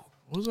games? Oh.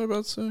 What was I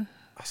about to say?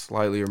 I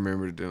slightly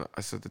remembered it.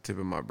 I set the tip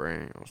of my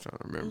brain. I was trying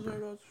to remember. What was I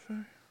about to say?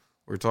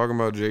 We're talking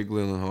about Jake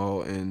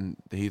Gyllenhaal and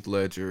Heath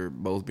Ledger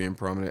both being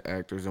prominent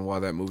actors and why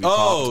that movie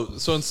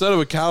so instead of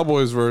a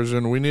Cowboys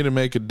version, we need to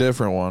make a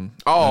different one.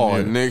 Oh,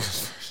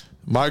 niggas.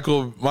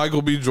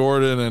 Michael B.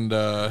 Jordan and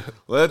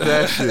let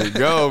that shit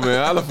go,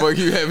 man. How the fuck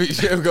you have me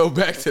go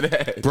back to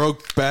that?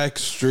 Brokeback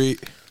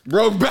Street.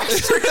 Brokeback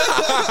Street.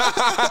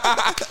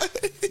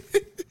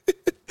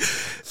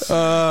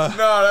 No,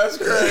 that's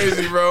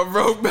crazy, bro.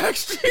 Brokeback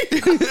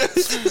Street.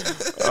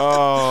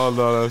 Oh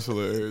no, that's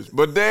hilarious.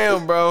 But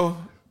damn, bro.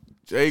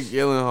 Jake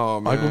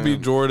Gyllenhaal, man. Michael B.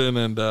 Jordan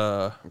and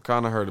I'm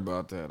kind of hurt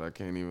about that. I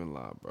can't even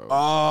lie, bro.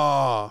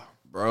 Oh,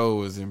 bro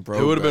was in Brokeback.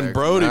 It would have been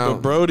Brody,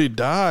 but Brody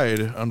died,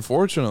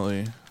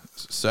 unfortunately.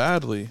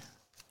 Sadly.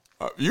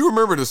 You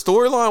remember the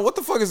storyline? What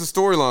the fuck is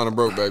the storyline of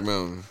Brokeback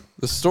Mountain?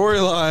 The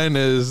storyline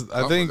is,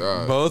 I think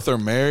both are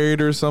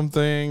married or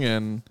something,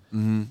 and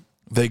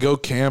they go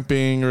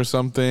camping or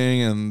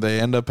something, and they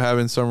end up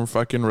having some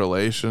fucking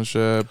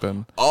relationship,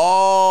 and fuck,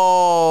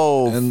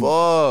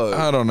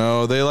 I don't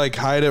know. They like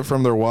hide it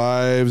from their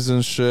wives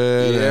and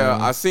shit. Yeah,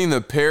 I seen the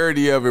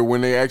parody of it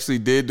when they actually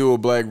did do a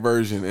black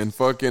version, and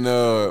fucking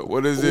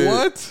what is it?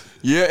 What?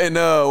 Yeah, and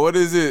what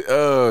is it?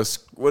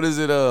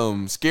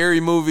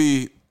 Scary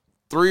Movie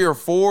 3 or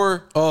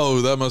 4.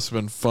 Oh, that must have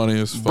been funny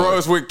as fuck. Bro,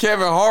 it's with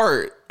Kevin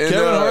Hart. And,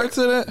 Kevin Hart's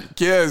in it?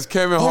 Yeah, it's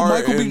Kevin Hart.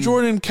 Michael B.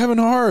 Jordan, Kevin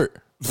Hart.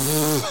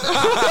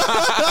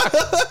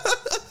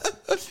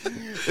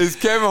 It's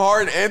Kevin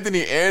Hart and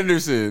Anthony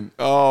Anderson.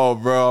 Oh,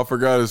 bro, I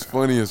forgot. It's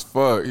funny as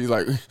fuck. He's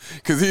like,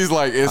 because he's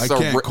like, I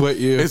can't quit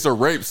you. It's a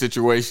rape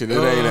situation. It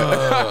ain't.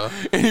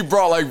 And he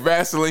brought like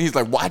Vaseline. He's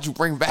like, why'd you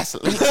bring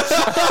Vaseline?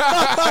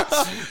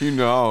 You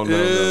know, I don't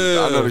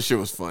know. I know the shit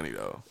was funny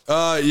though.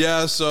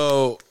 Yeah.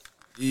 So,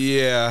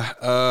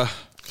 yeah.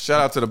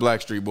 Shout out to the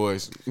Blackstreet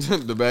Boys,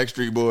 the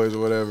Backstreet Boys or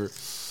whatever.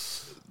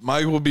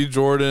 Michael B.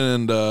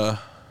 Jordan and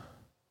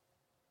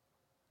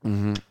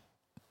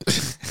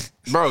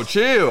Bro,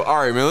 chill. All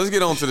right, man. Let's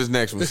get on to this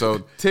next one.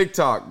 So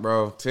TikTok,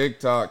 bro.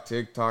 TikTok.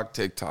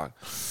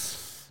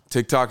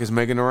 TikTok is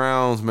making the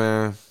rounds,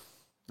 man.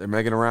 They're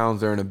making the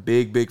rounds. They're in a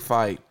big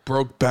fight.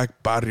 Brokeback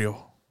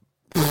Barrio.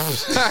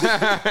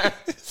 Oh,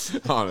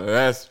 no,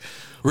 that's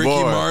Ricky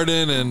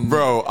Martin and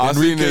bro. I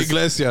Enrique seen this,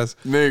 Iglesias.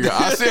 nigga.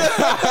 I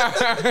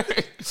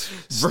seen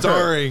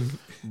starring.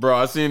 Bro,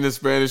 I seen this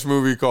Spanish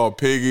movie called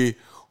Piggy,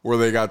 where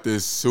they got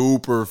this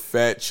super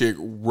fat chick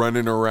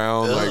running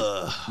around. Like,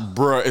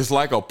 bruh, it's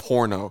like a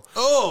porno.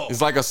 Oh.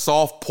 It's like a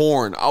soft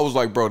porn. I was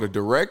like, bro, the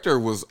director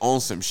was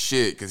on some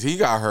shit because he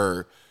got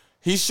her.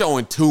 He's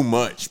showing too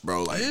much,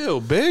 bro. Like,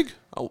 Ew, big?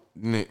 Oh,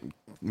 man,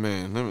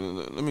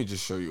 let me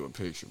just show you a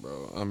picture,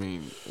 bro. I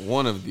mean,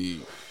 one of the...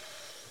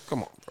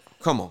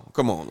 Come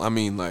on. I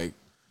mean, like...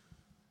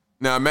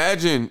 Now,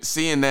 imagine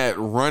seeing that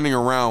running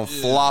around,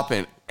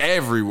 flopping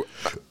everywhere.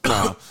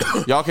 Nah,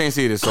 y'all can't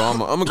see this, so I'm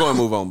going to go and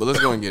move on. But let's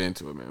go and get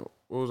into it, man.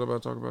 What was I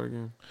about to talk about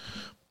again?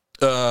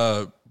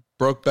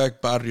 Brokeback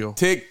Barrio.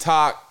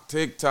 TikTok.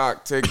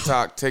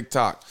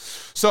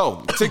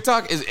 So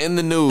TikTok is in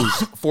the news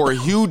for a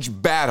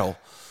huge battle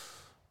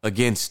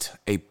against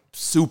a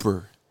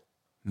super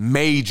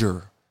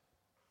major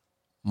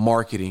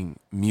marketing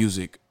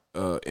music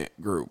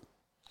group.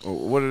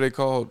 What are they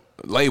called?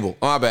 Label.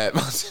 Oh, my bad.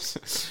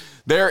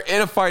 They're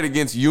in a fight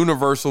against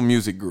Universal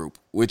Music Group,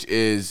 which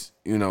is,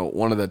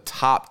 one of the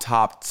top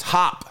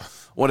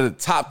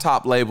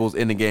labels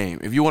in the game.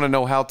 If you want to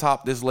know how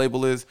top this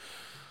label is,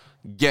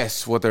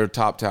 guess what their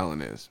top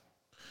talent is.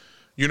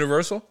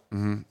 Universal?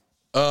 Mm-hmm.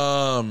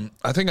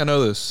 I think I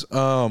know this.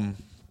 I'll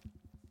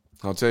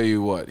tell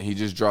you what. He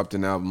just dropped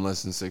an album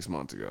less than 6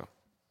 months ago.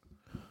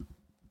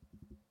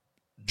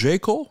 J.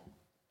 Cole?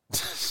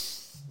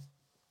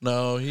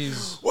 No,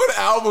 he's... What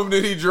album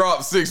did he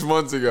drop 6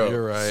 months ago?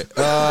 You're right.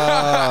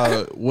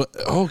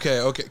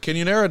 Okay. Can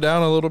you narrow it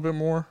down a little bit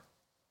more?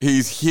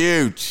 He's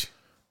huge.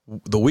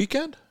 The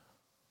Weeknd?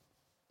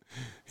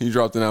 He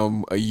dropped an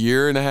album a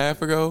year and a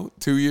half ago,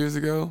 2 years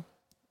ago.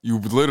 You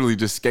literally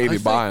just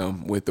skated by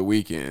him with The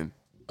Weeknd.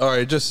 All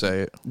right, just say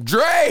it.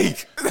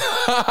 Drake!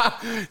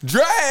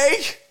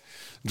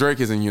 Drake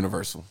is in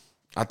Universal.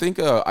 I think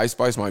Ice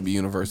Spice might be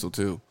Universal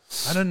too.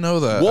 I didn't know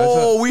that.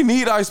 Whoa, we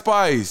need Ice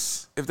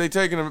Spice. If they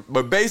taking him,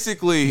 but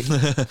basically, she's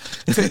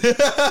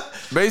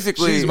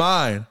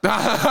mine.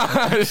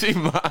 She's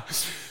mine.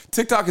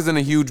 TikTok is in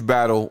a huge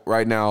battle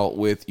right now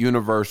with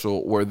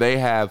Universal, where they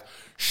have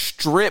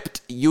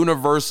stripped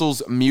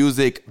Universal's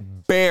music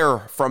bare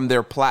from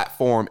their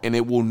platform, and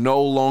it will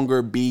no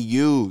longer be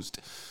used.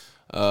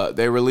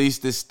 They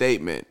released this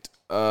statement.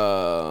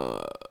 Actually,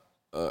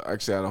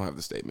 I don't have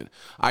the statement.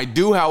 I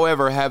do,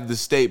 however, have the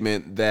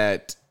statement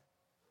that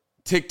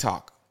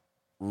TikTok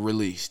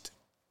released.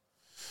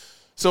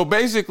 So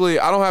basically,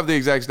 I don't have the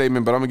exact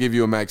statement, but I'm going to give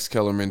you a Max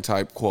Kellerman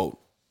type quote.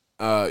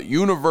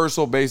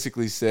 Universal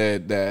basically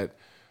said that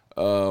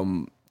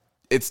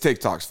it's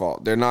TikTok's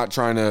fault. They're not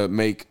trying to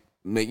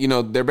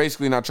they're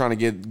basically not trying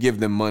to give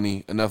them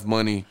enough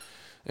money,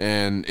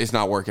 and it's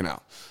not working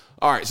out.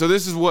 All right, so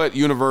this is what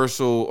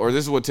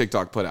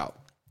TikTok put out.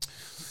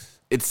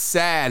 It's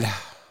sad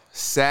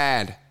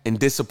and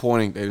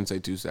disappointing. They didn't say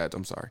two sads.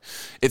 I'm sorry.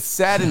 It's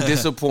sad and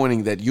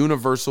disappointing that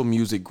Universal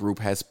Music Group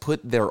has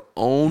put their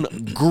own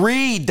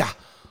greed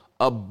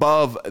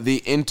above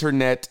the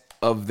internet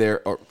of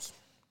their. Oh,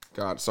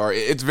 God, sorry.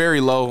 It's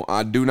very low.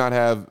 I do not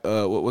have.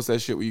 What's that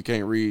shit where you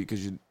can't read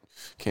because you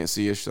can't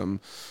see it?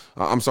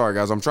 I'm sorry,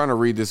 guys. I'm trying to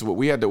read this.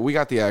 We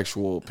got the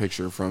actual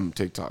picture from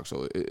TikTok,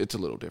 so it's a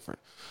little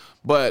different.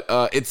 But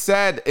it's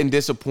sad and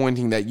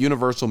disappointing that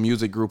Universal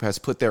Music Group has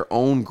put their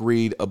own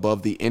greed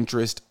above the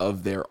interest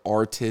of their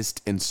artists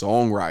and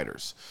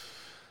songwriters.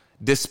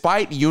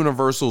 Despite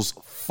Universal's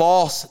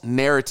false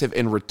narrative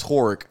and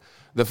rhetoric,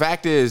 the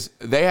fact is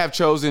they have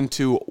chosen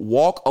to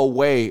walk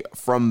away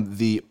from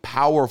the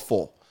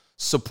powerful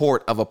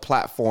support of a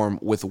platform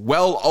with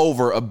well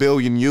over 1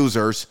 billion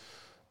users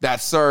that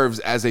serves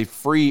as a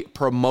free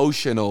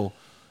promotional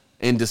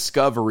and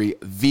discovery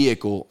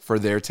vehicle for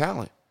their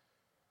talent.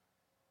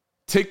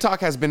 TikTok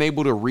has been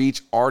able to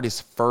reach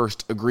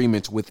artist-first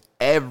agreements with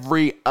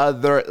every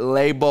other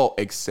label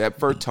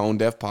except for Tone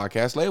Deaf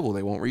Podcast label.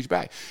 They won't reach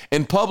back.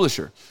 And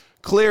publisher.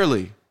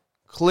 Clearly,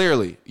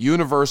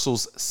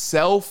 Universal's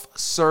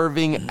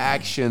self-serving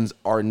actions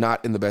are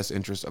not in the best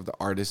interest of the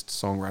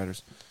artists,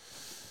 songwriters,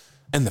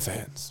 and the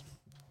fans.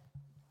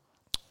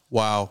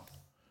 Wow.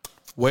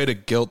 Way to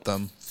guilt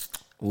them.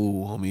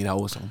 Ooh, homie, that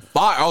was on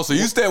fire. Oh, so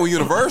you stand with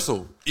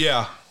Universal?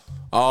 Yeah.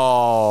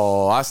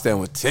 Oh, I stand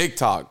with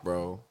TikTok,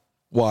 bro.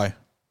 Why?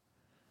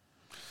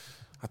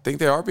 I think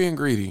they are being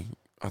greedy.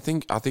 I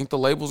think the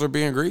labels are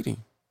being greedy.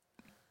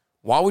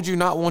 Why would you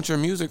not want your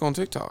music on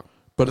TikTok?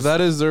 But that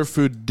is their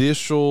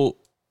judicial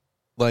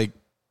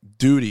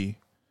duty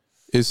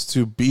is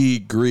to be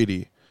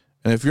greedy.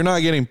 And if you're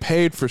not getting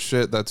paid for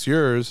shit that's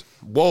yours,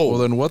 well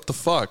then what the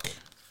fuck?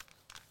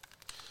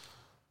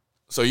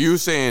 So you're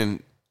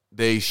saying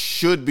they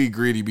should be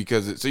greedy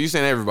so you're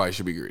saying everybody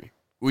should be greedy.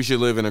 We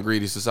should live in a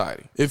greedy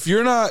society. If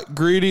you're not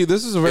greedy,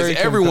 this is a very... It's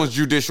everyone's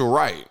judicial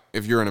right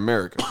if you're in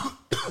America.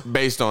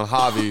 Based on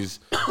hobbies.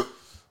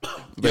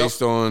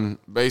 Based on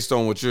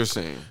what you're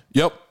saying.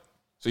 Yep.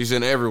 So you're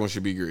saying everyone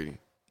should be greedy.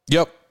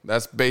 Yep.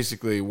 That's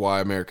basically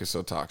why America's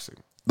so toxic.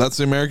 That's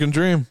the American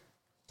dream.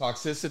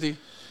 Toxicity.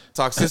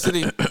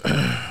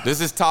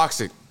 This is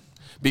toxic.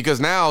 Because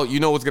now,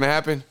 you know what's going to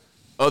happen?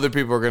 Other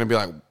people are going to be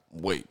like,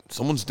 wait,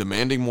 someone's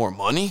demanding more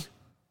money?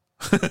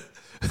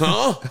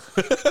 Huh?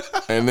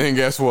 And then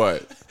guess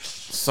what?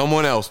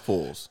 Someone else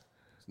pulls.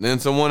 Then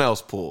someone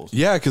else pulls.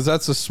 Yeah, because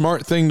that's a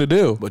smart thing to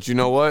do. But you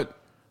know what?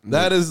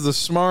 That is the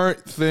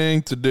smart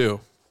thing to do.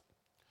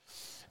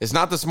 It's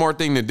not the smart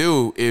thing to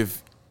do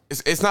if...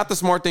 It's not the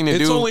smart thing to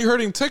do. It's only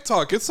hurting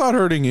TikTok. It's not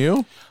hurting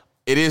you.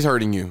 It is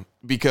hurting you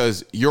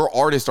because your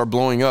artists are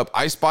blowing up.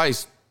 Ice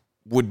Spice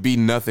would be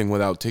nothing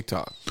without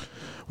TikTok.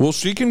 Well,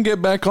 she can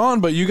get back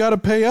on, but you got to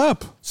pay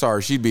up.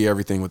 Sorry, she'd be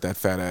everything with that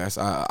fat ass.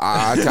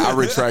 I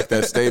retract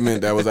that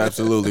statement. That was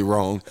absolutely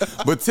wrong.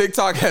 But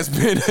TikTok has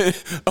been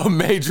a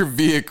major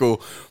vehicle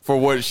for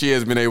what she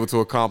has been able to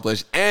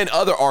accomplish, and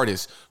other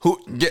artists who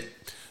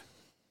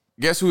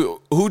guess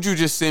who'd you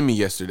just send me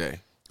yesterday?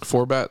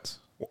 4 bats.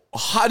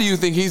 How do you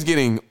think he's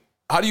getting known?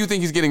 How do you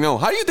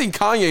think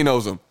Kanye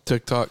knows him?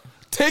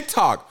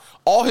 TikTok.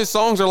 All his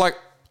songs are like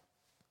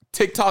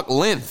TikTok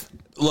length.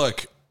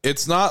 Look,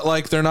 it's not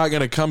like they're not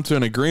going to come to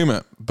an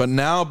agreement, but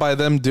now by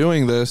them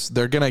doing this,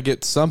 they're going to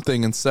get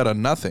something instead of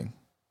nothing.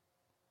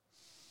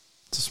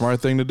 It's a smart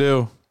thing to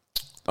do.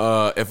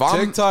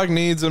 TikTok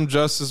needs them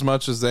just as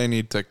much as they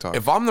need TikTok.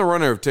 If I'm the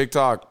runner of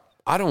TikTok,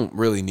 I don't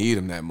really need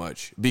them that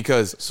much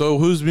because. So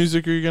whose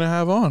music are you going to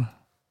have on?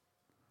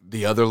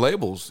 The other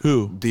labels.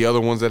 Who? The other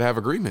ones that have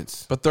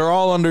agreements. But they're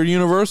all under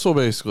Universal,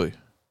 basically.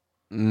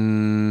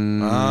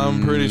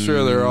 I'm pretty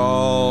sure they're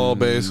all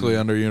basically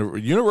under Universal.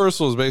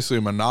 Universal is basically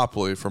a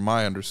monopoly, from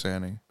my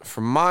understanding.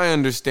 From my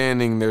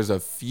understanding, there's a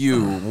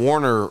few.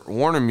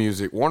 Warner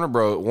Music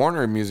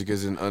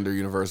isn't under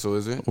Universal,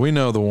 is it? We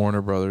know the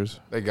Warner Brothers.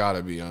 They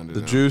gotta be under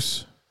the them.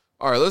 Juice.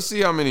 All right, let's see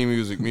how many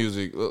music.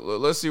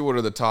 Let's see what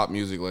are the top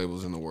music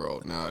labels in the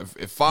world. Now,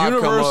 if 5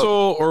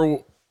 Universal come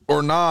up,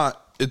 or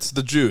not, it's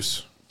the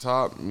Juice.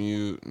 Top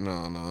music.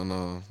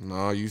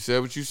 No. You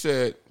said what you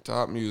said.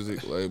 Top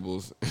music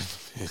labels.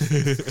 You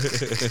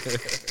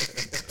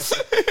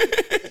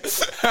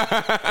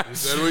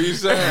said what you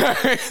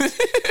said.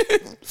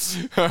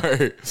 All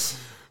right.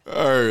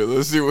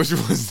 Let's see which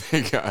ones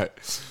they got.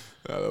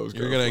 Oh,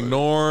 You're gonna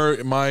ignore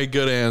my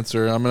good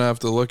answer. I'm gonna have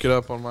to look it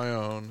up on my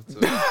own.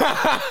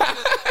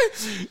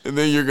 And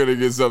then you're gonna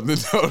get something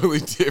totally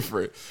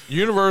different.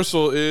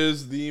 Universal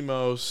is the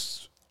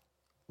most.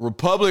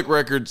 Republic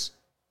Records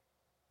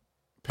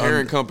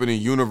parent company,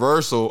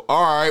 Universal.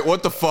 All right,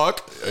 what the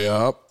fuck?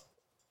 Yup.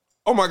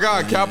 Oh my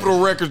God, Capitol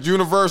Records,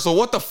 Universal.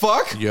 What the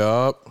fuck?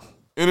 Yup.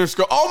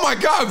 Interscope. Oh my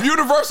God,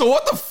 Universal.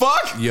 What the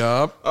fuck?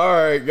 Yup. All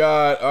right,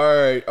 God. All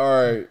right.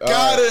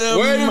 Got him.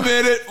 Wait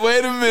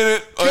a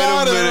minute.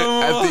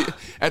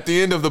 At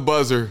the end of the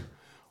buzzer,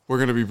 we're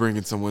gonna be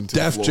bringing someone to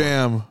Def the floor.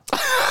 Jam.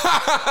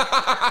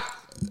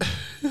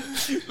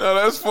 No,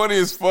 that's funny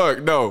as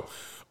fuck. No,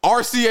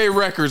 RCA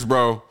Records,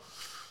 bro.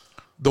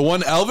 The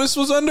one Elvis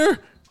was under?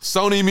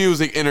 Sony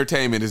Music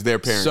Entertainment is their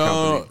parent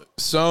company.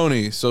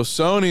 Sony. So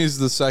Sony's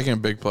the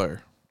second big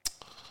player.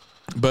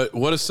 But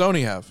what does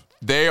Sony have?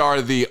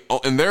 They're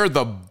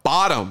the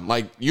bottom.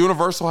 Like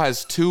Universal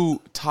has 2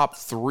 top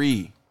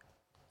 3.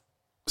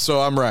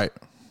 So I'm right.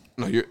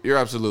 No, you're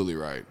absolutely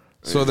right.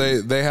 So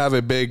they have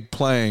a big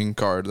playing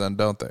card then,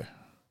 don't they?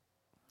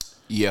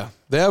 Yeah.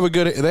 They have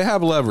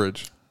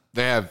leverage.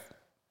 They have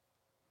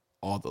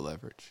all the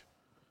leverage.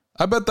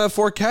 I bet that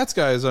 4 Cats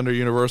guy is under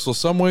Universal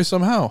some way,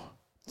 somehow.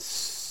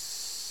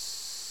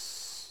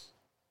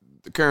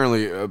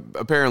 Currently,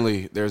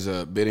 apparently, there's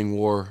a bidding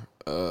war.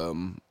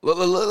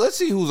 Let's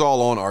see who's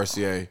all on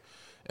RCA.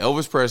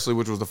 Elvis Presley,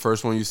 which was the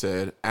first one you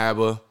said.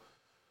 ABBA.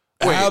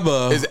 Wait,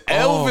 ABBA. Is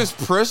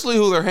Elvis Presley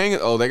who they're hanging?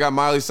 Oh, they got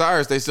Miley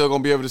Cyrus. They still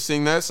gonna be able to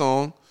sing that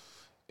song.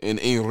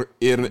 Enrique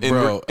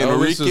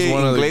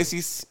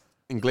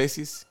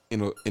Iglesias.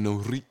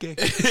 Enrique.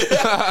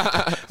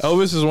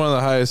 Elvis is one of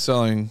the highest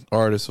selling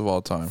artists of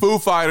all time. Foo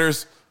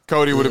Fighters.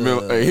 Cody would have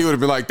been. He would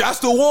have been like, "That's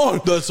the one.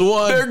 That's the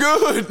one. They're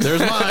good. There's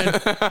mine."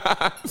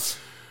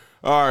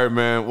 All right,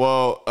 man.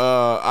 Well,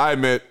 I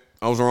admit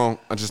I was wrong.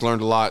 I just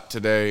learned a lot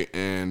today,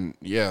 and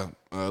yeah,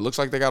 looks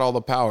like they got all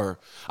the power.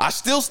 I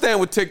still stand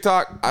with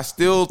TikTok. I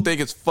still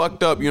think it's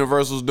fucked up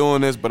Universal's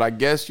doing this, but I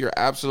guess you're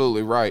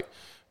absolutely right.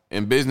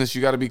 In business,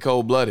 you got to be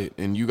cold-blooded,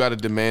 and you got to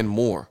demand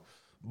more.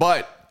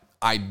 But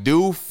I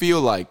do feel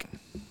like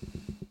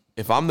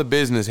if I'm the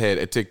business head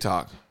at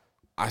TikTok,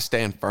 I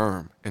stand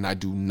firm and I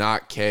do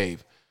not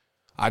cave.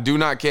 I do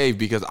not cave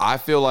because I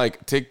feel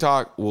like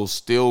TikTok will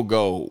still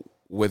go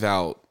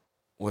without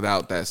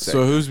that segment.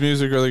 So whose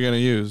music are they going to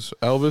use?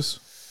 Elvis?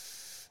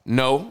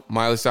 No,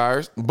 Miley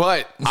Cyrus.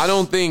 But I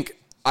don't think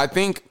I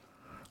think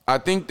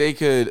they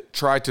could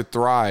try to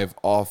thrive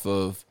off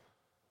of,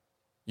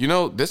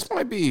 this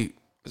might be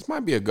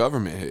a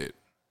government hit.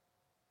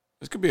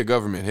 This could be a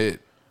government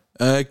hit.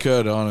 It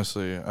could,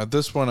 honestly. At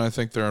this point, I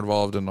think they're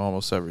involved in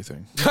almost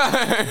everything.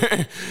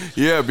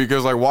 Yeah,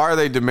 because why are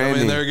they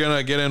demanding? They're going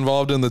to get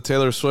involved in the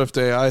Taylor Swift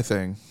AI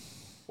thing.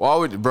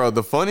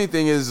 The funny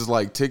thing is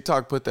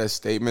TikTok put that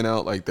statement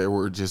out like there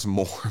were just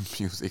more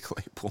music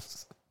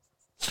labels.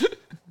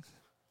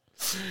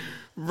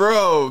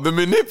 Bro, the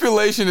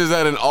manipulation is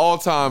at an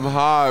all-time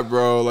high,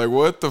 bro. Like,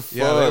 what the fuck?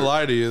 Yeah, they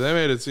lied to you. They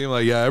made it seem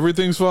like, yeah,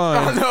 everything's fine.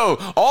 I know.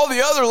 All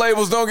the other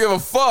labels don't give a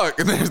fuck.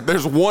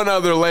 There's one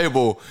other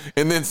label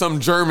and then some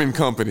German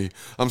company.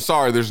 I'm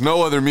sorry, there's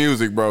no other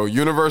music, bro.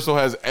 Universal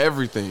has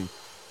everything.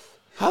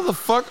 How the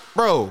fuck,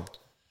 bro?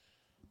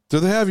 Do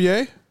they have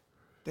Ye?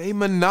 They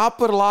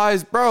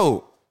monopolized,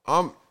 bro.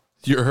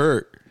 You're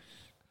hurt.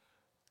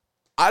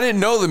 I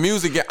didn't know the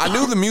music game. I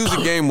knew the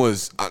music game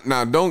was.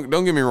 Now, don't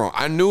get me wrong.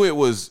 I knew it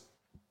was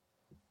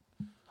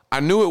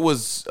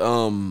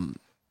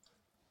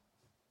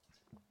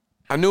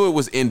I knew it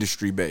was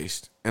industry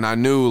based, and I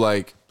knew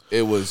like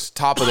it was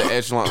top of the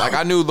echelon. Like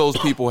I knew those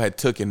people had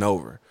taken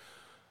over,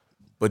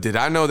 but did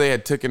I know they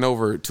had taken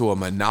over to a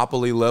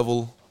monopoly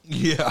level?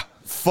 Yeah.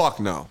 Fuck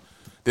no.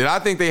 Did I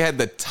think they had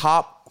the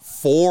top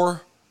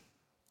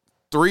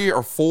 3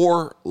 or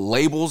 4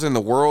 labels in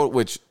the world?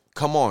 Which,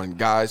 come on,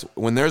 guys,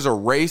 when there's a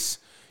race,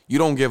 you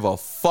don't give a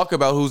fuck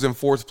about who's in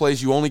 4th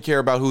place. You only care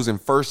about who's in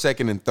 1st,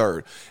 2nd, and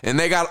 3rd. And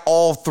they got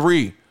all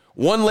 3.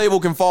 One label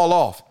can fall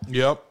off.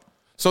 Yep.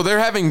 So they're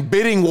having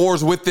bidding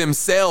wars with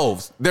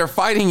themselves. They're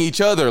fighting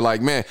each other.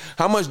 Like, man,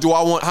 how much do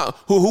I want?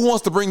 Who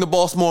wants to bring the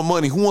boss more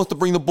money? Who wants to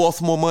bring the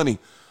boss more money?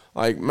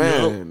 Like,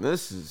 man,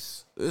 this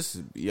is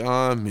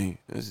beyond me.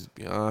 This is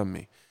beyond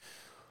me.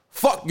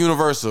 Fuck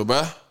Universal,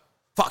 bruh.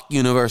 Fuck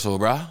Universal,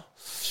 bruh.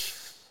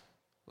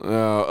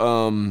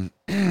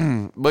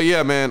 But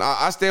yeah, man,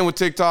 I stand with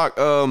TikTok.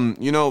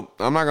 You know,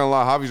 I'm not gonna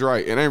lie, Javi's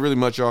right. It ain't really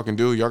much y'all can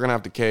do. Y'all gonna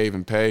have to cave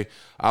and pay.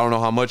 I don't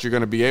know how much you're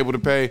gonna be able to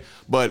pay,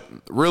 but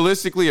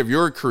realistically, if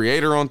you're a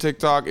creator on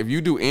TikTok, if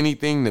you do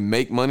anything to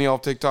make money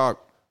off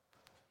TikTok,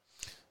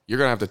 you're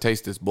gonna have to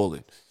taste this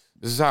bullet.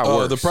 This is how it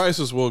works. The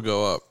prices will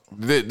go up.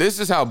 This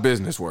is how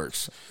business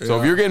works. Yeah. So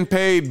if you're getting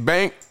paid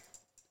bank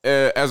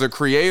as a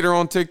creator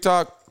on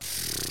TikTok,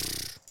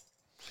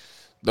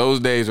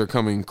 those days are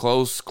coming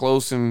close,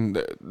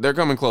 and they're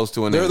coming close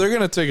to an end. They're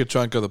gonna take a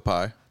chunk of the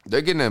pie. They're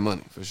getting that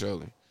money for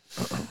surely.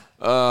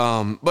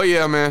 But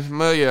yeah, man.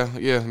 Well, yeah.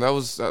 That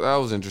was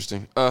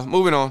interesting.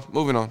 Moving on.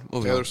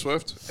 Taylor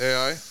Swift,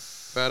 AI,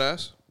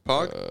 badass,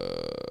 Pog.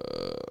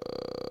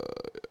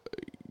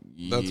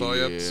 That's all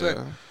you have to say.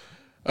 All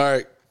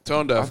right,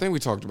 tone deaf. I think we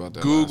talked about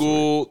that.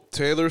 Google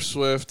Taylor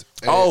Swift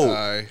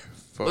AI. Photos.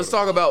 Let's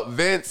talk about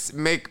Vince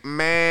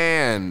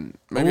McMahon.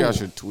 Maybe I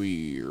should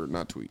tweet or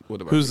not tweet.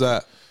 What about who's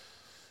that?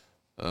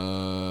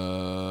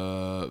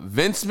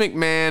 Vince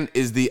McMahon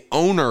is the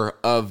owner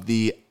of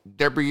the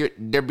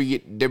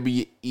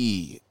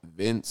WWE.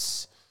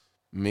 Vince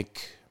McMahon.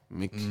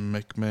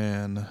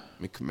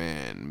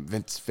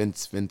 Vince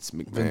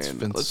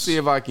McMahon. Let's see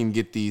if I can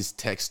get these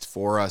texts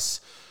for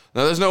us.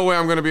 Now, there's no way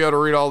I'm going to be able to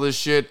read all this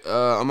shit.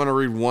 I'm going to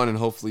read one, and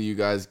hopefully you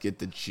guys get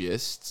the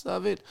gist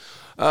of it.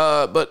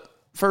 But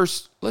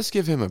first, let's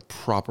give him a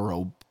proper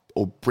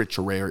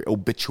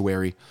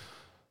obituary.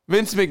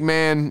 Vince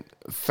McMahon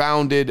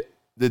founded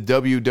the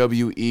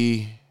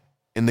WWE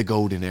in the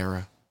golden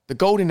era. The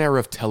golden era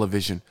of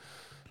television.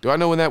 Do I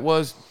know when that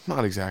was?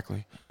 Not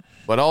exactly.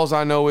 But all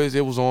I know is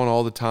it was on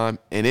all the time,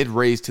 and it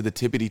raised to the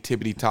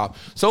tippity top.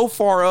 So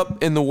far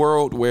up in the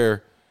world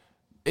where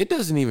it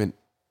doesn't even...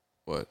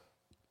 What?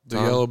 The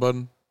yellow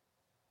button?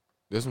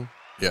 This one?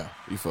 Yeah.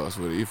 You fuss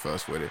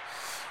with it.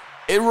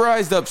 It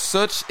rised up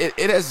such...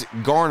 It has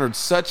garnered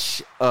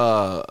such...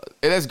 it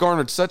has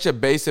garnered such a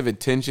base of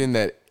attention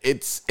that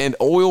it's an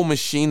oil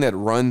machine that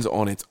runs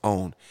on its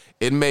own.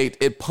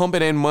 It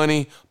pumping in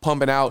money,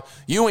 pumping out.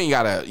 You ain't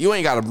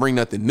gotta bring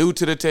nothing new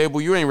to the table.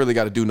 You ain't really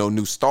gotta do no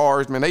new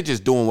stars, man. They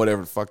just doing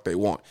whatever the fuck they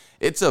want.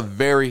 It's a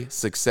very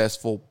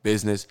successful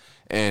business,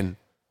 and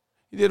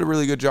he did a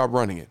really good job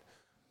running it.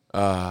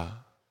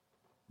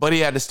 But he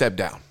had to step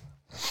down.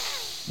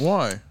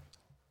 Why?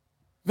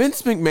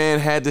 Vince McMahon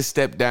had to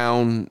step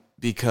down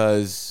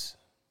because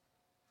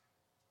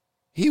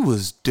he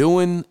was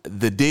doing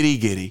the diddy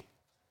giddy.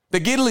 The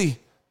giddly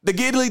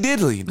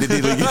diddly.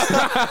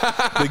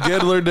 The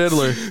giddler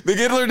diddler. The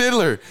giddler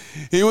diddler.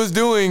 He was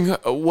doing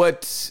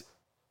what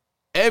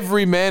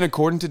every man,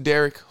 according to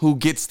Derek, who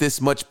gets this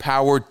much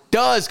power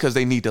does because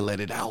they need to let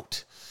it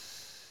out.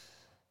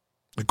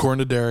 According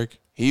to Derek.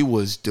 He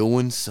was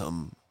doing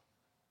some,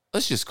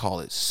 let's just call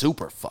it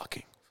super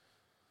fucking.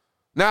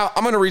 Now,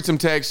 I'm going to read some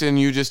text and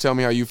you just tell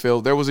me how you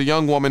feel. There was a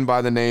young woman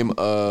by the name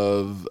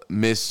of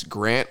Miss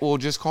Grant, we'll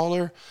just call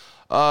her,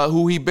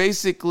 who he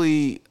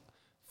basically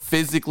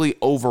physically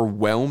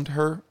overwhelmed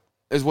her,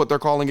 is what they're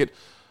calling it.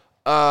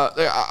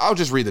 I'll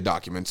just read the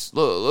documents.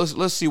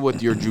 Let's see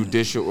what your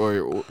judicial,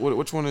 or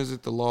which one is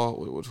it, the law?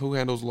 Who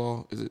handles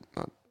law? Is it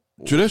not?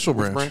 Judicial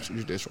branch.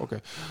 Judicial,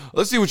 okay.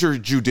 Let's see what your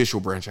judicial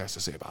branch has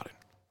to say about it.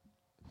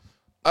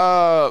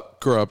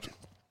 Corrupt.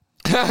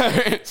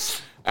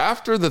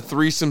 After the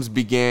threesomes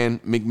began,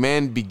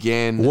 McMahon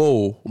began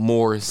more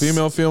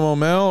female,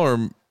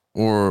 male,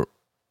 or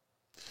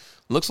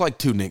looks like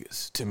two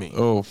niggas to me.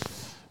 Oh,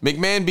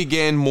 McMahon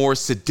began more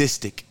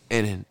sadistic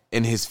in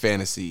his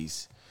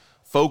fantasies,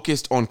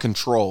 focused on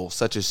control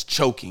such as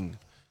choking,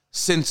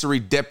 sensory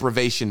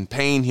deprivation,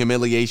 pain,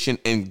 humiliation,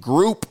 and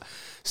group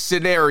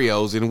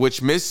scenarios in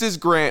which Mrs.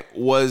 Grant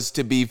was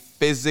to be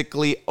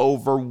physically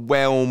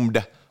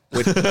overwhelmed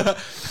with. Okay.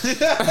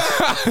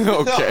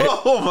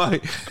 Oh my.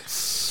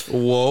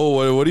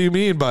 Whoa, what do you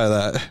mean by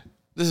that?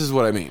 This is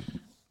what I mean.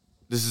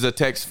 This is a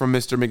text from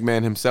Mr.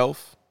 McMahon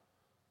himself.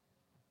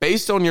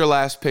 Based on your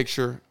last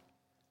picture,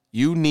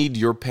 you need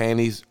your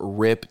panties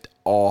ripped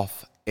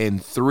off and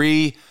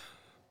 3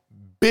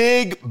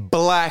 big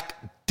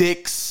black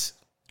dicks.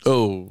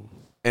 Oh.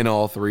 In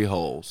all 3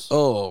 holes.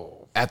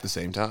 Oh. at the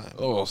same time.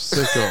 Oh,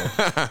 sicko.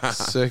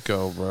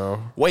 Sicko,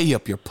 bro. Way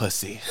up your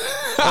pussy.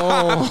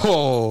 Oh,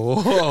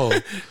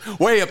 whoa.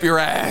 Way up your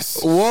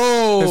ass.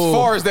 Whoa. As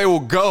far as they will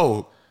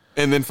go,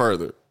 and then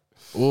further.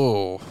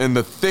 Whoa. And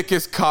the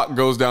thickest cock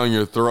goes down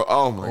your throat.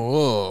 Oh, my God.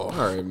 Whoa.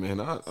 All right, man.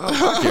 I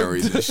can't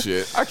read this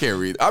shit. I can't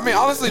read. I mean,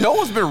 honestly, no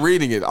one's been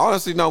reading it.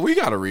 Honestly, no, we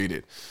got to read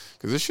it.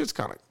 Because this shit's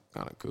kind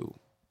of cool.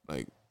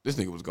 Like, this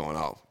nigga was going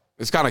off.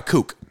 It's kind of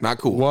kook, not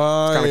cool.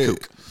 Why? It's kind of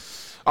kook.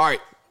 All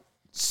right.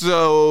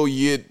 So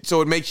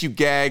it makes you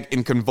gag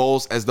and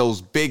convulse as those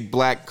big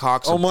black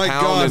cocks are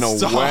pounding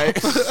away.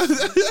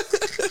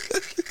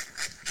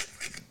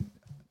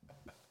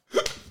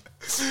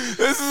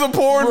 This is a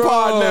porn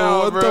pod now,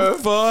 what bro.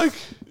 the fuck?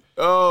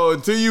 Oh,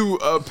 until you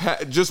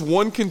just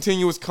one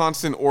continuous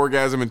constant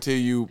orgasm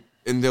until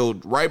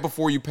right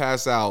before you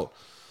pass out.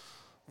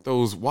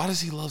 Why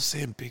does he love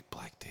saying big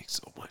black dicks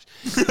so much?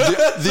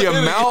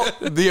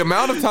 The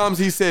amount of times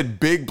he said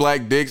big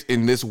black dicks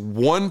in this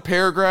one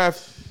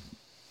paragraph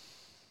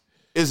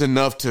is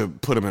enough to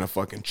put him in a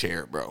fucking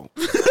chair, bro.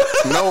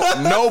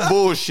 No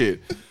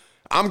bullshit.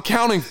 I'm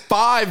counting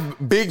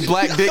 5 big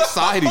black dick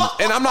sightings,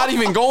 and I'm not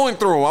even going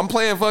through them. I'm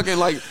playing fucking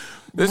like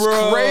this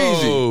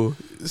crazy. All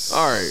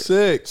right,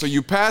 sick. So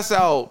you pass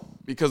out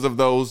because of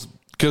those.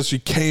 Because she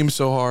came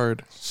so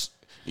hard.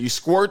 You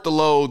squirt the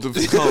loads of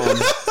cum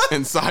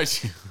inside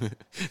you.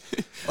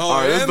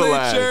 All right, this is the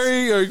last.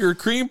 Cherry or your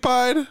cream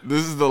pied?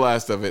 This is the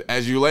last of it.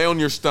 As you lay on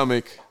your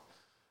stomach,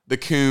 the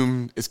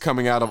cum is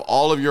coming out of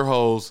all of your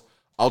holes.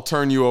 I'll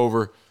turn you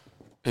over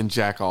and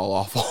jack all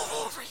off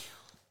all over you.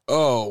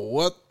 Oh,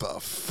 what the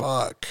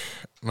fuck?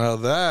 Now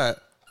that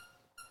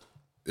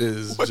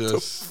is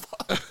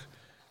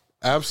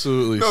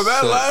absolutely No,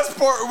 that sick. last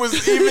part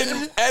was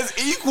even as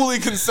equally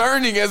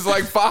concerning as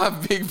like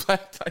 5 big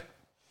black type.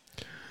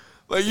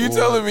 Like you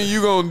telling me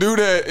you gonna do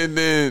that and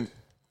then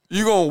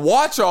you gonna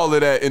watch all of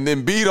that and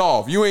then beat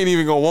off. You ain't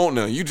even gonna want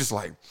none. You just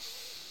like,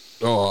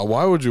 oh,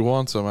 why would you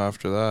want some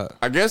after that?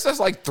 I guess that's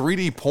like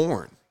 3D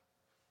porn.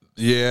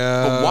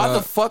 Yeah. But why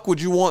the fuck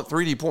would you want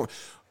 3D porn?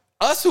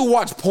 Us who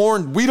watch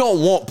porn, we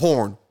don't want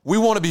porn. We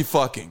want to be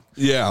fucking.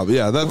 Yeah,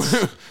 that's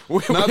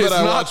not that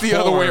I watch the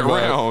other way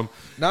around.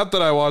 Not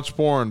that I watch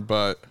porn,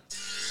 but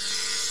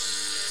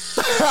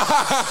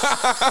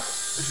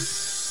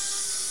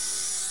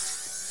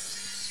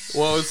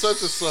well, it's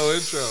such a slow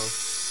intro.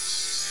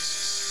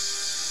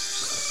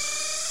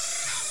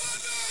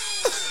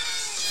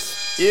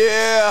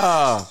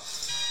 Yeah.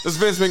 This is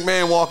Vince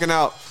McMahon walking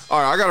out. All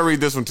right, I got to read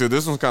this one too.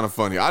 This one's kind of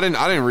funny. I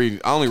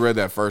only read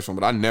that first one,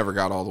 but I never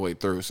got all the way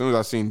through. As soon as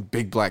I seen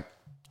big black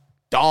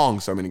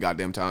dong so many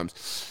goddamn times.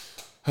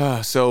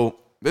 So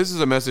this is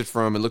a message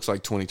from, it looks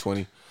like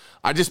 2020.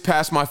 I just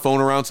passed my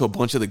phone around to a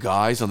bunch of the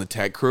guys on the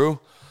tech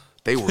crew.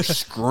 They were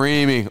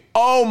screaming,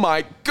 "Oh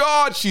my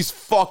God, she's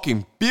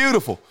fucking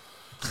beautiful.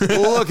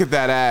 Look at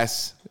that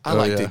ass. I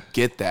like to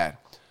get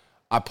that."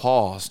 I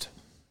paused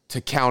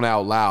to count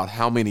out loud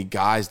how many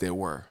guys there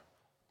were.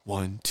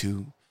 1,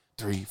 2,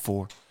 3,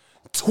 4,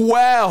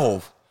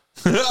 12.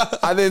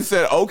 I then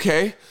said,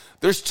 "Okay,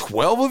 there's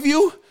 12 of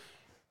you?"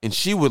 And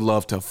she would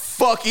love to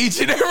fuck each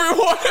and every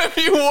one of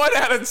you one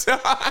at a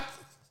time.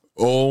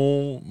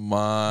 Oh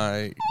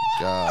my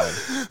God.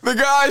 The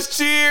guys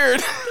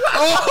cheered.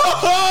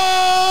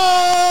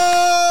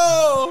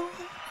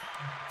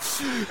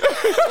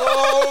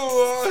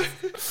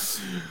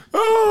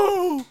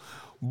 Oh.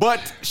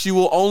 But she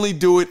will only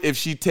do it if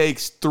she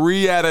takes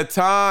 3 at a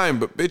time.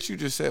 But bitch, you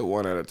just said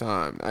 1 at a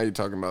time. Now you're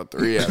talking about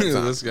 3 at a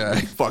time. This guy.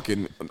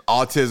 Fucking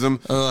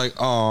autism. I'm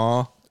like,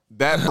 aw.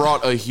 That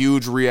brought a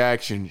huge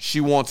reaction. She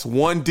wants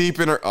 1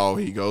 deep in her. Oh,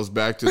 he goes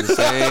back to the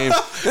same.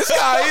 This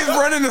guy, he's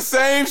running the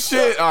same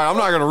shit. All right, I'm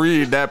not going to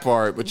read that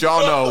part, but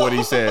y'all know what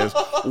he says.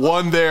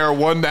 1 there,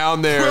 1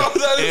 down there, bro,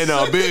 and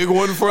a big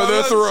one for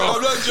the throat.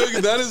 I'm not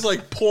joking. That is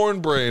like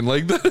porn brain.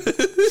 Like that.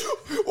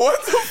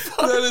 What the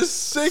fuck? That is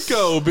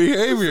sicko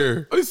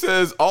behavior. It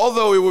says,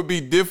 although it would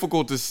be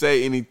difficult to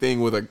say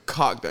anything with a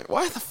cock.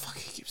 Why the fuck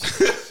he keeps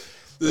saying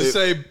They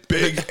say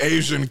big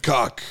Asian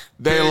cock.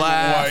 They big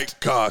laughed. White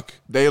cock.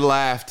 They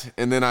laughed,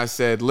 and then I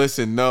said,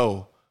 "Listen,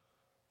 no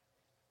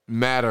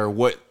matter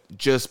what,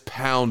 just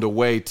pound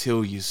away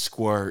till you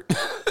squirt."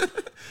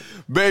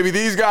 Baby,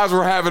 these guys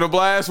were having a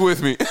blast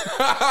with me.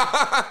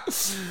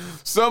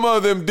 Some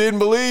of them didn't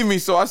believe me,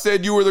 so I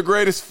said you were the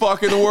greatest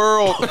fuck in the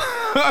world.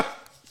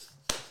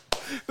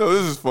 No,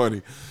 this is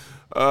funny.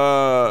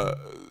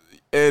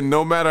 And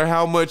no matter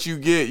how much you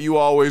get, you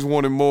always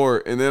wanted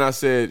more. And then I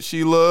said,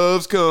 she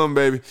loves cum,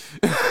 baby.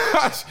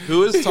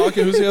 Who is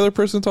talking? Who's the other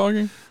person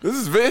talking? This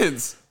is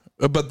Vince.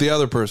 But the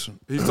other person.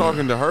 He's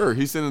talking to her.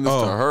 He's sending this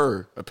to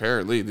her,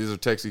 apparently. These are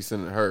texts he's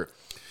sending to her.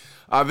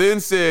 I then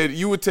said,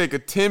 you would take a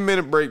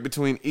 10-minute break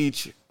between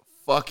each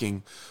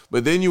fucking,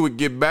 but then you would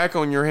get back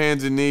on your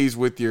hands and knees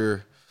with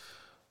your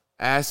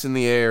ass in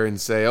the air and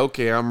say,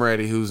 okay, I'm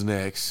ready. Who's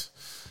next?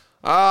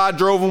 I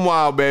drove them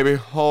wild, baby.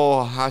 Oh,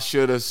 I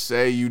should have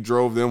said you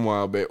drove them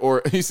wild, baby.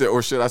 Or he said,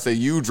 or should I say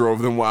you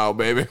drove them wild,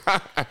 baby?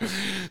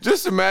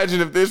 Just imagine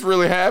if this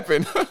really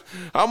happened.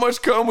 How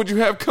much cum would you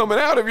have coming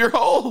out of your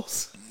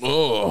holes?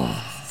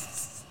 Oh,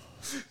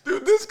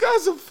 Dude, this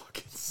guy's a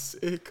fucking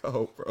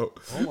sicko, bro.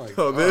 oh my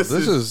god, this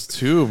is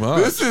too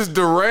much. This is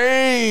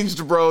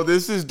deranged, bro.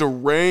 This is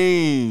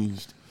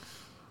deranged.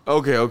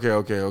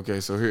 Okay.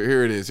 So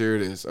here it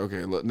is.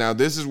 Okay, look. Now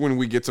this is when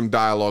we get some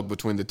dialogue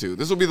between the two.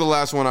 This will be the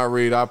last one I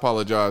read. I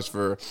apologize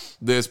for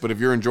this, but if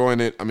you're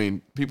enjoying it, I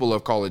mean, people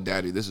love Call It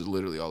Daddy. This is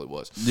literally all it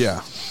was.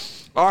 Yeah.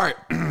 All right.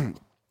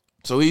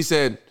 So he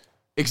said,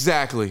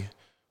 exactly.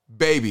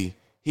 Baby,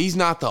 he's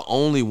not the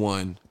only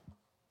one.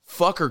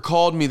 Fucker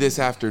called me this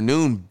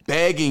afternoon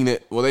begging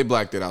that, well, they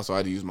blacked it out, so I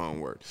had to use my own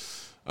word.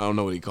 I don't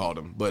know what he called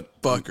him,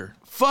 but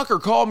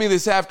fucker called me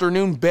this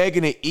afternoon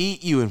begging to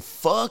eat you and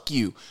fuck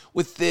you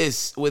with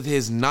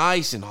his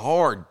nice and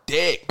hard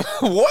dick.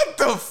 What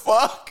the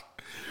fuck?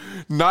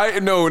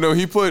 No,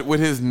 he put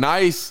with his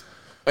nice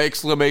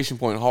exclamation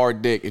point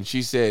hard dick, and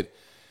she said,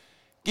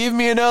 give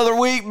me another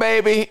week,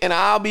 baby, and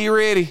I'll be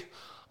ready.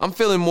 I'm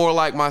feeling more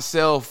like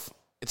myself.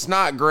 It's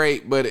not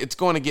great, but it's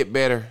going to get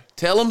better.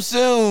 Tell him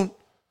soon.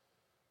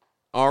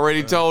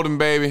 Already told him,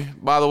 baby.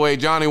 By the way,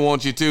 Johnny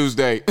wants you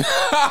Tuesday.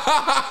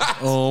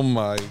 Oh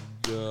my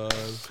god.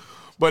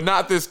 But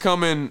not this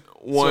coming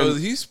one. So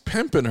he's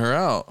pimping her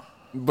out.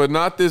 But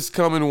not this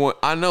coming one.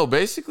 I know.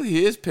 Basically,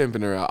 he is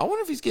pimping her out. I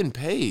wonder if he's getting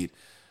paid.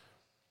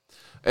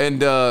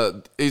 And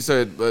he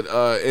said,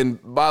 and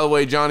by the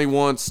way, Johnny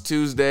wants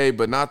Tuesday,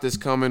 but not this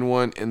coming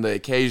one, and the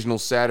occasional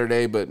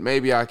Saturday, but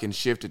maybe I can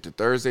shift it to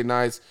Thursday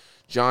nights.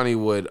 Johnny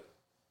would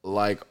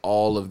like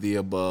all of the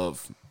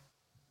above.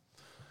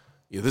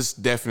 Yeah, this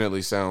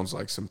definitely sounds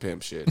like some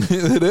pimp shit.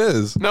 It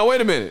is. Now, wait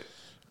a minute.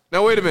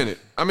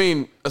 I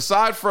mean,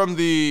 aside from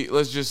the,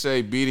 let's just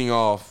say, beating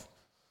off,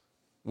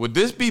 would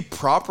this be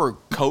proper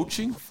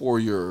coaching for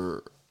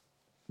your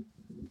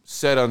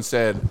said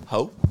unsaid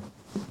hoe?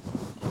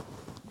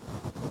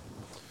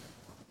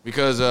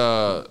 Because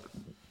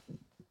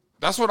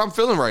that's what I'm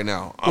feeling right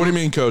now. What do you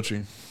mean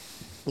coaching?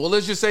 Well,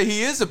 let's just say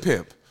he is a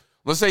pimp.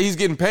 Let's say he's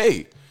getting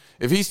paid.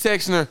 If he's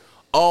texting her,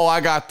 oh,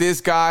 I got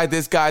this guy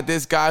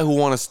who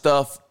want to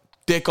stuff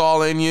dick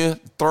all in you,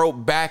 throat,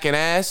 back, and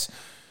ass,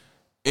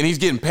 and he's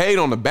getting paid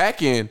on the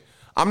back end,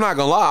 I'm not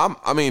gonna lie.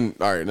 All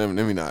right, let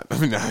me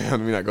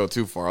not go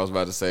too far. I was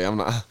about to say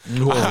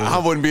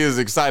I wouldn't be as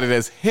excited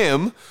as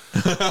him,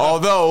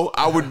 although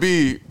I would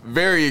be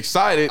very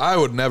excited. I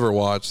would never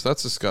watch.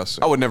 That's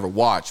disgusting. I would never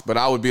watch, but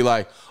I would be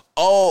like,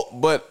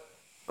 all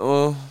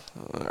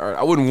right,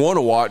 I wouldn't want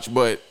to watch,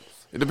 but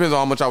it depends on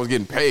how much I was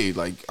getting paid.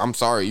 Like, I'm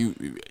sorry,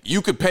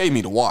 you could pay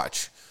me to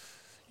watch.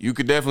 You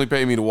could definitely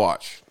pay me to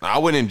watch. I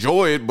wouldn't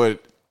enjoy it,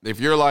 but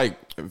if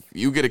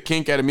you get a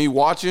kink out of me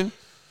watching,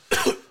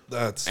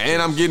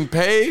 and I'm getting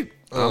paid,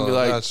 I'll be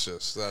like, that's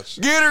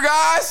just get her,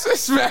 guys,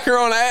 smack her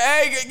on the,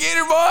 hey, get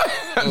her,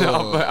 boy.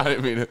 No, but I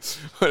didn't mean it.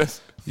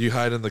 You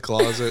hide in the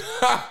closet.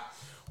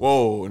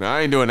 Whoa, no,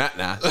 I ain't doing that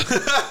now.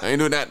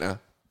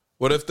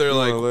 What if they're You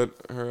like, wanna let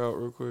her out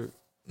real quick?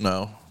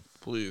 no,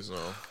 please no.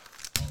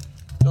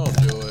 Don't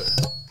do it.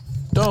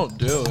 Don't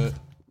do it.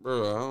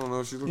 Bro, I don't know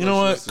if she looks. You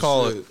know what?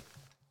 Call it.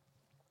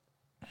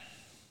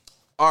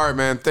 All right,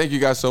 man. Thank you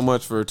guys so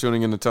much for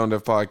tuning in to Tone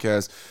Deaf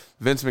Podcast.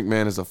 Vince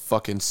McMahon is a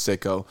fucking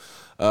sicko.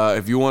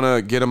 If you want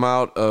to get him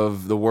out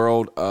of the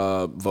world,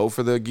 vote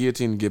for the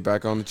guillotine and get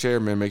back on the chair,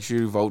 man. Make sure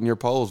you vote in your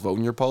polls.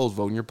 Follow the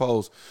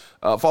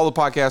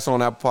podcast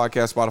on Apple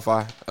Podcasts,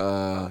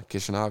 Spotify.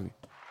 Kish and Javi.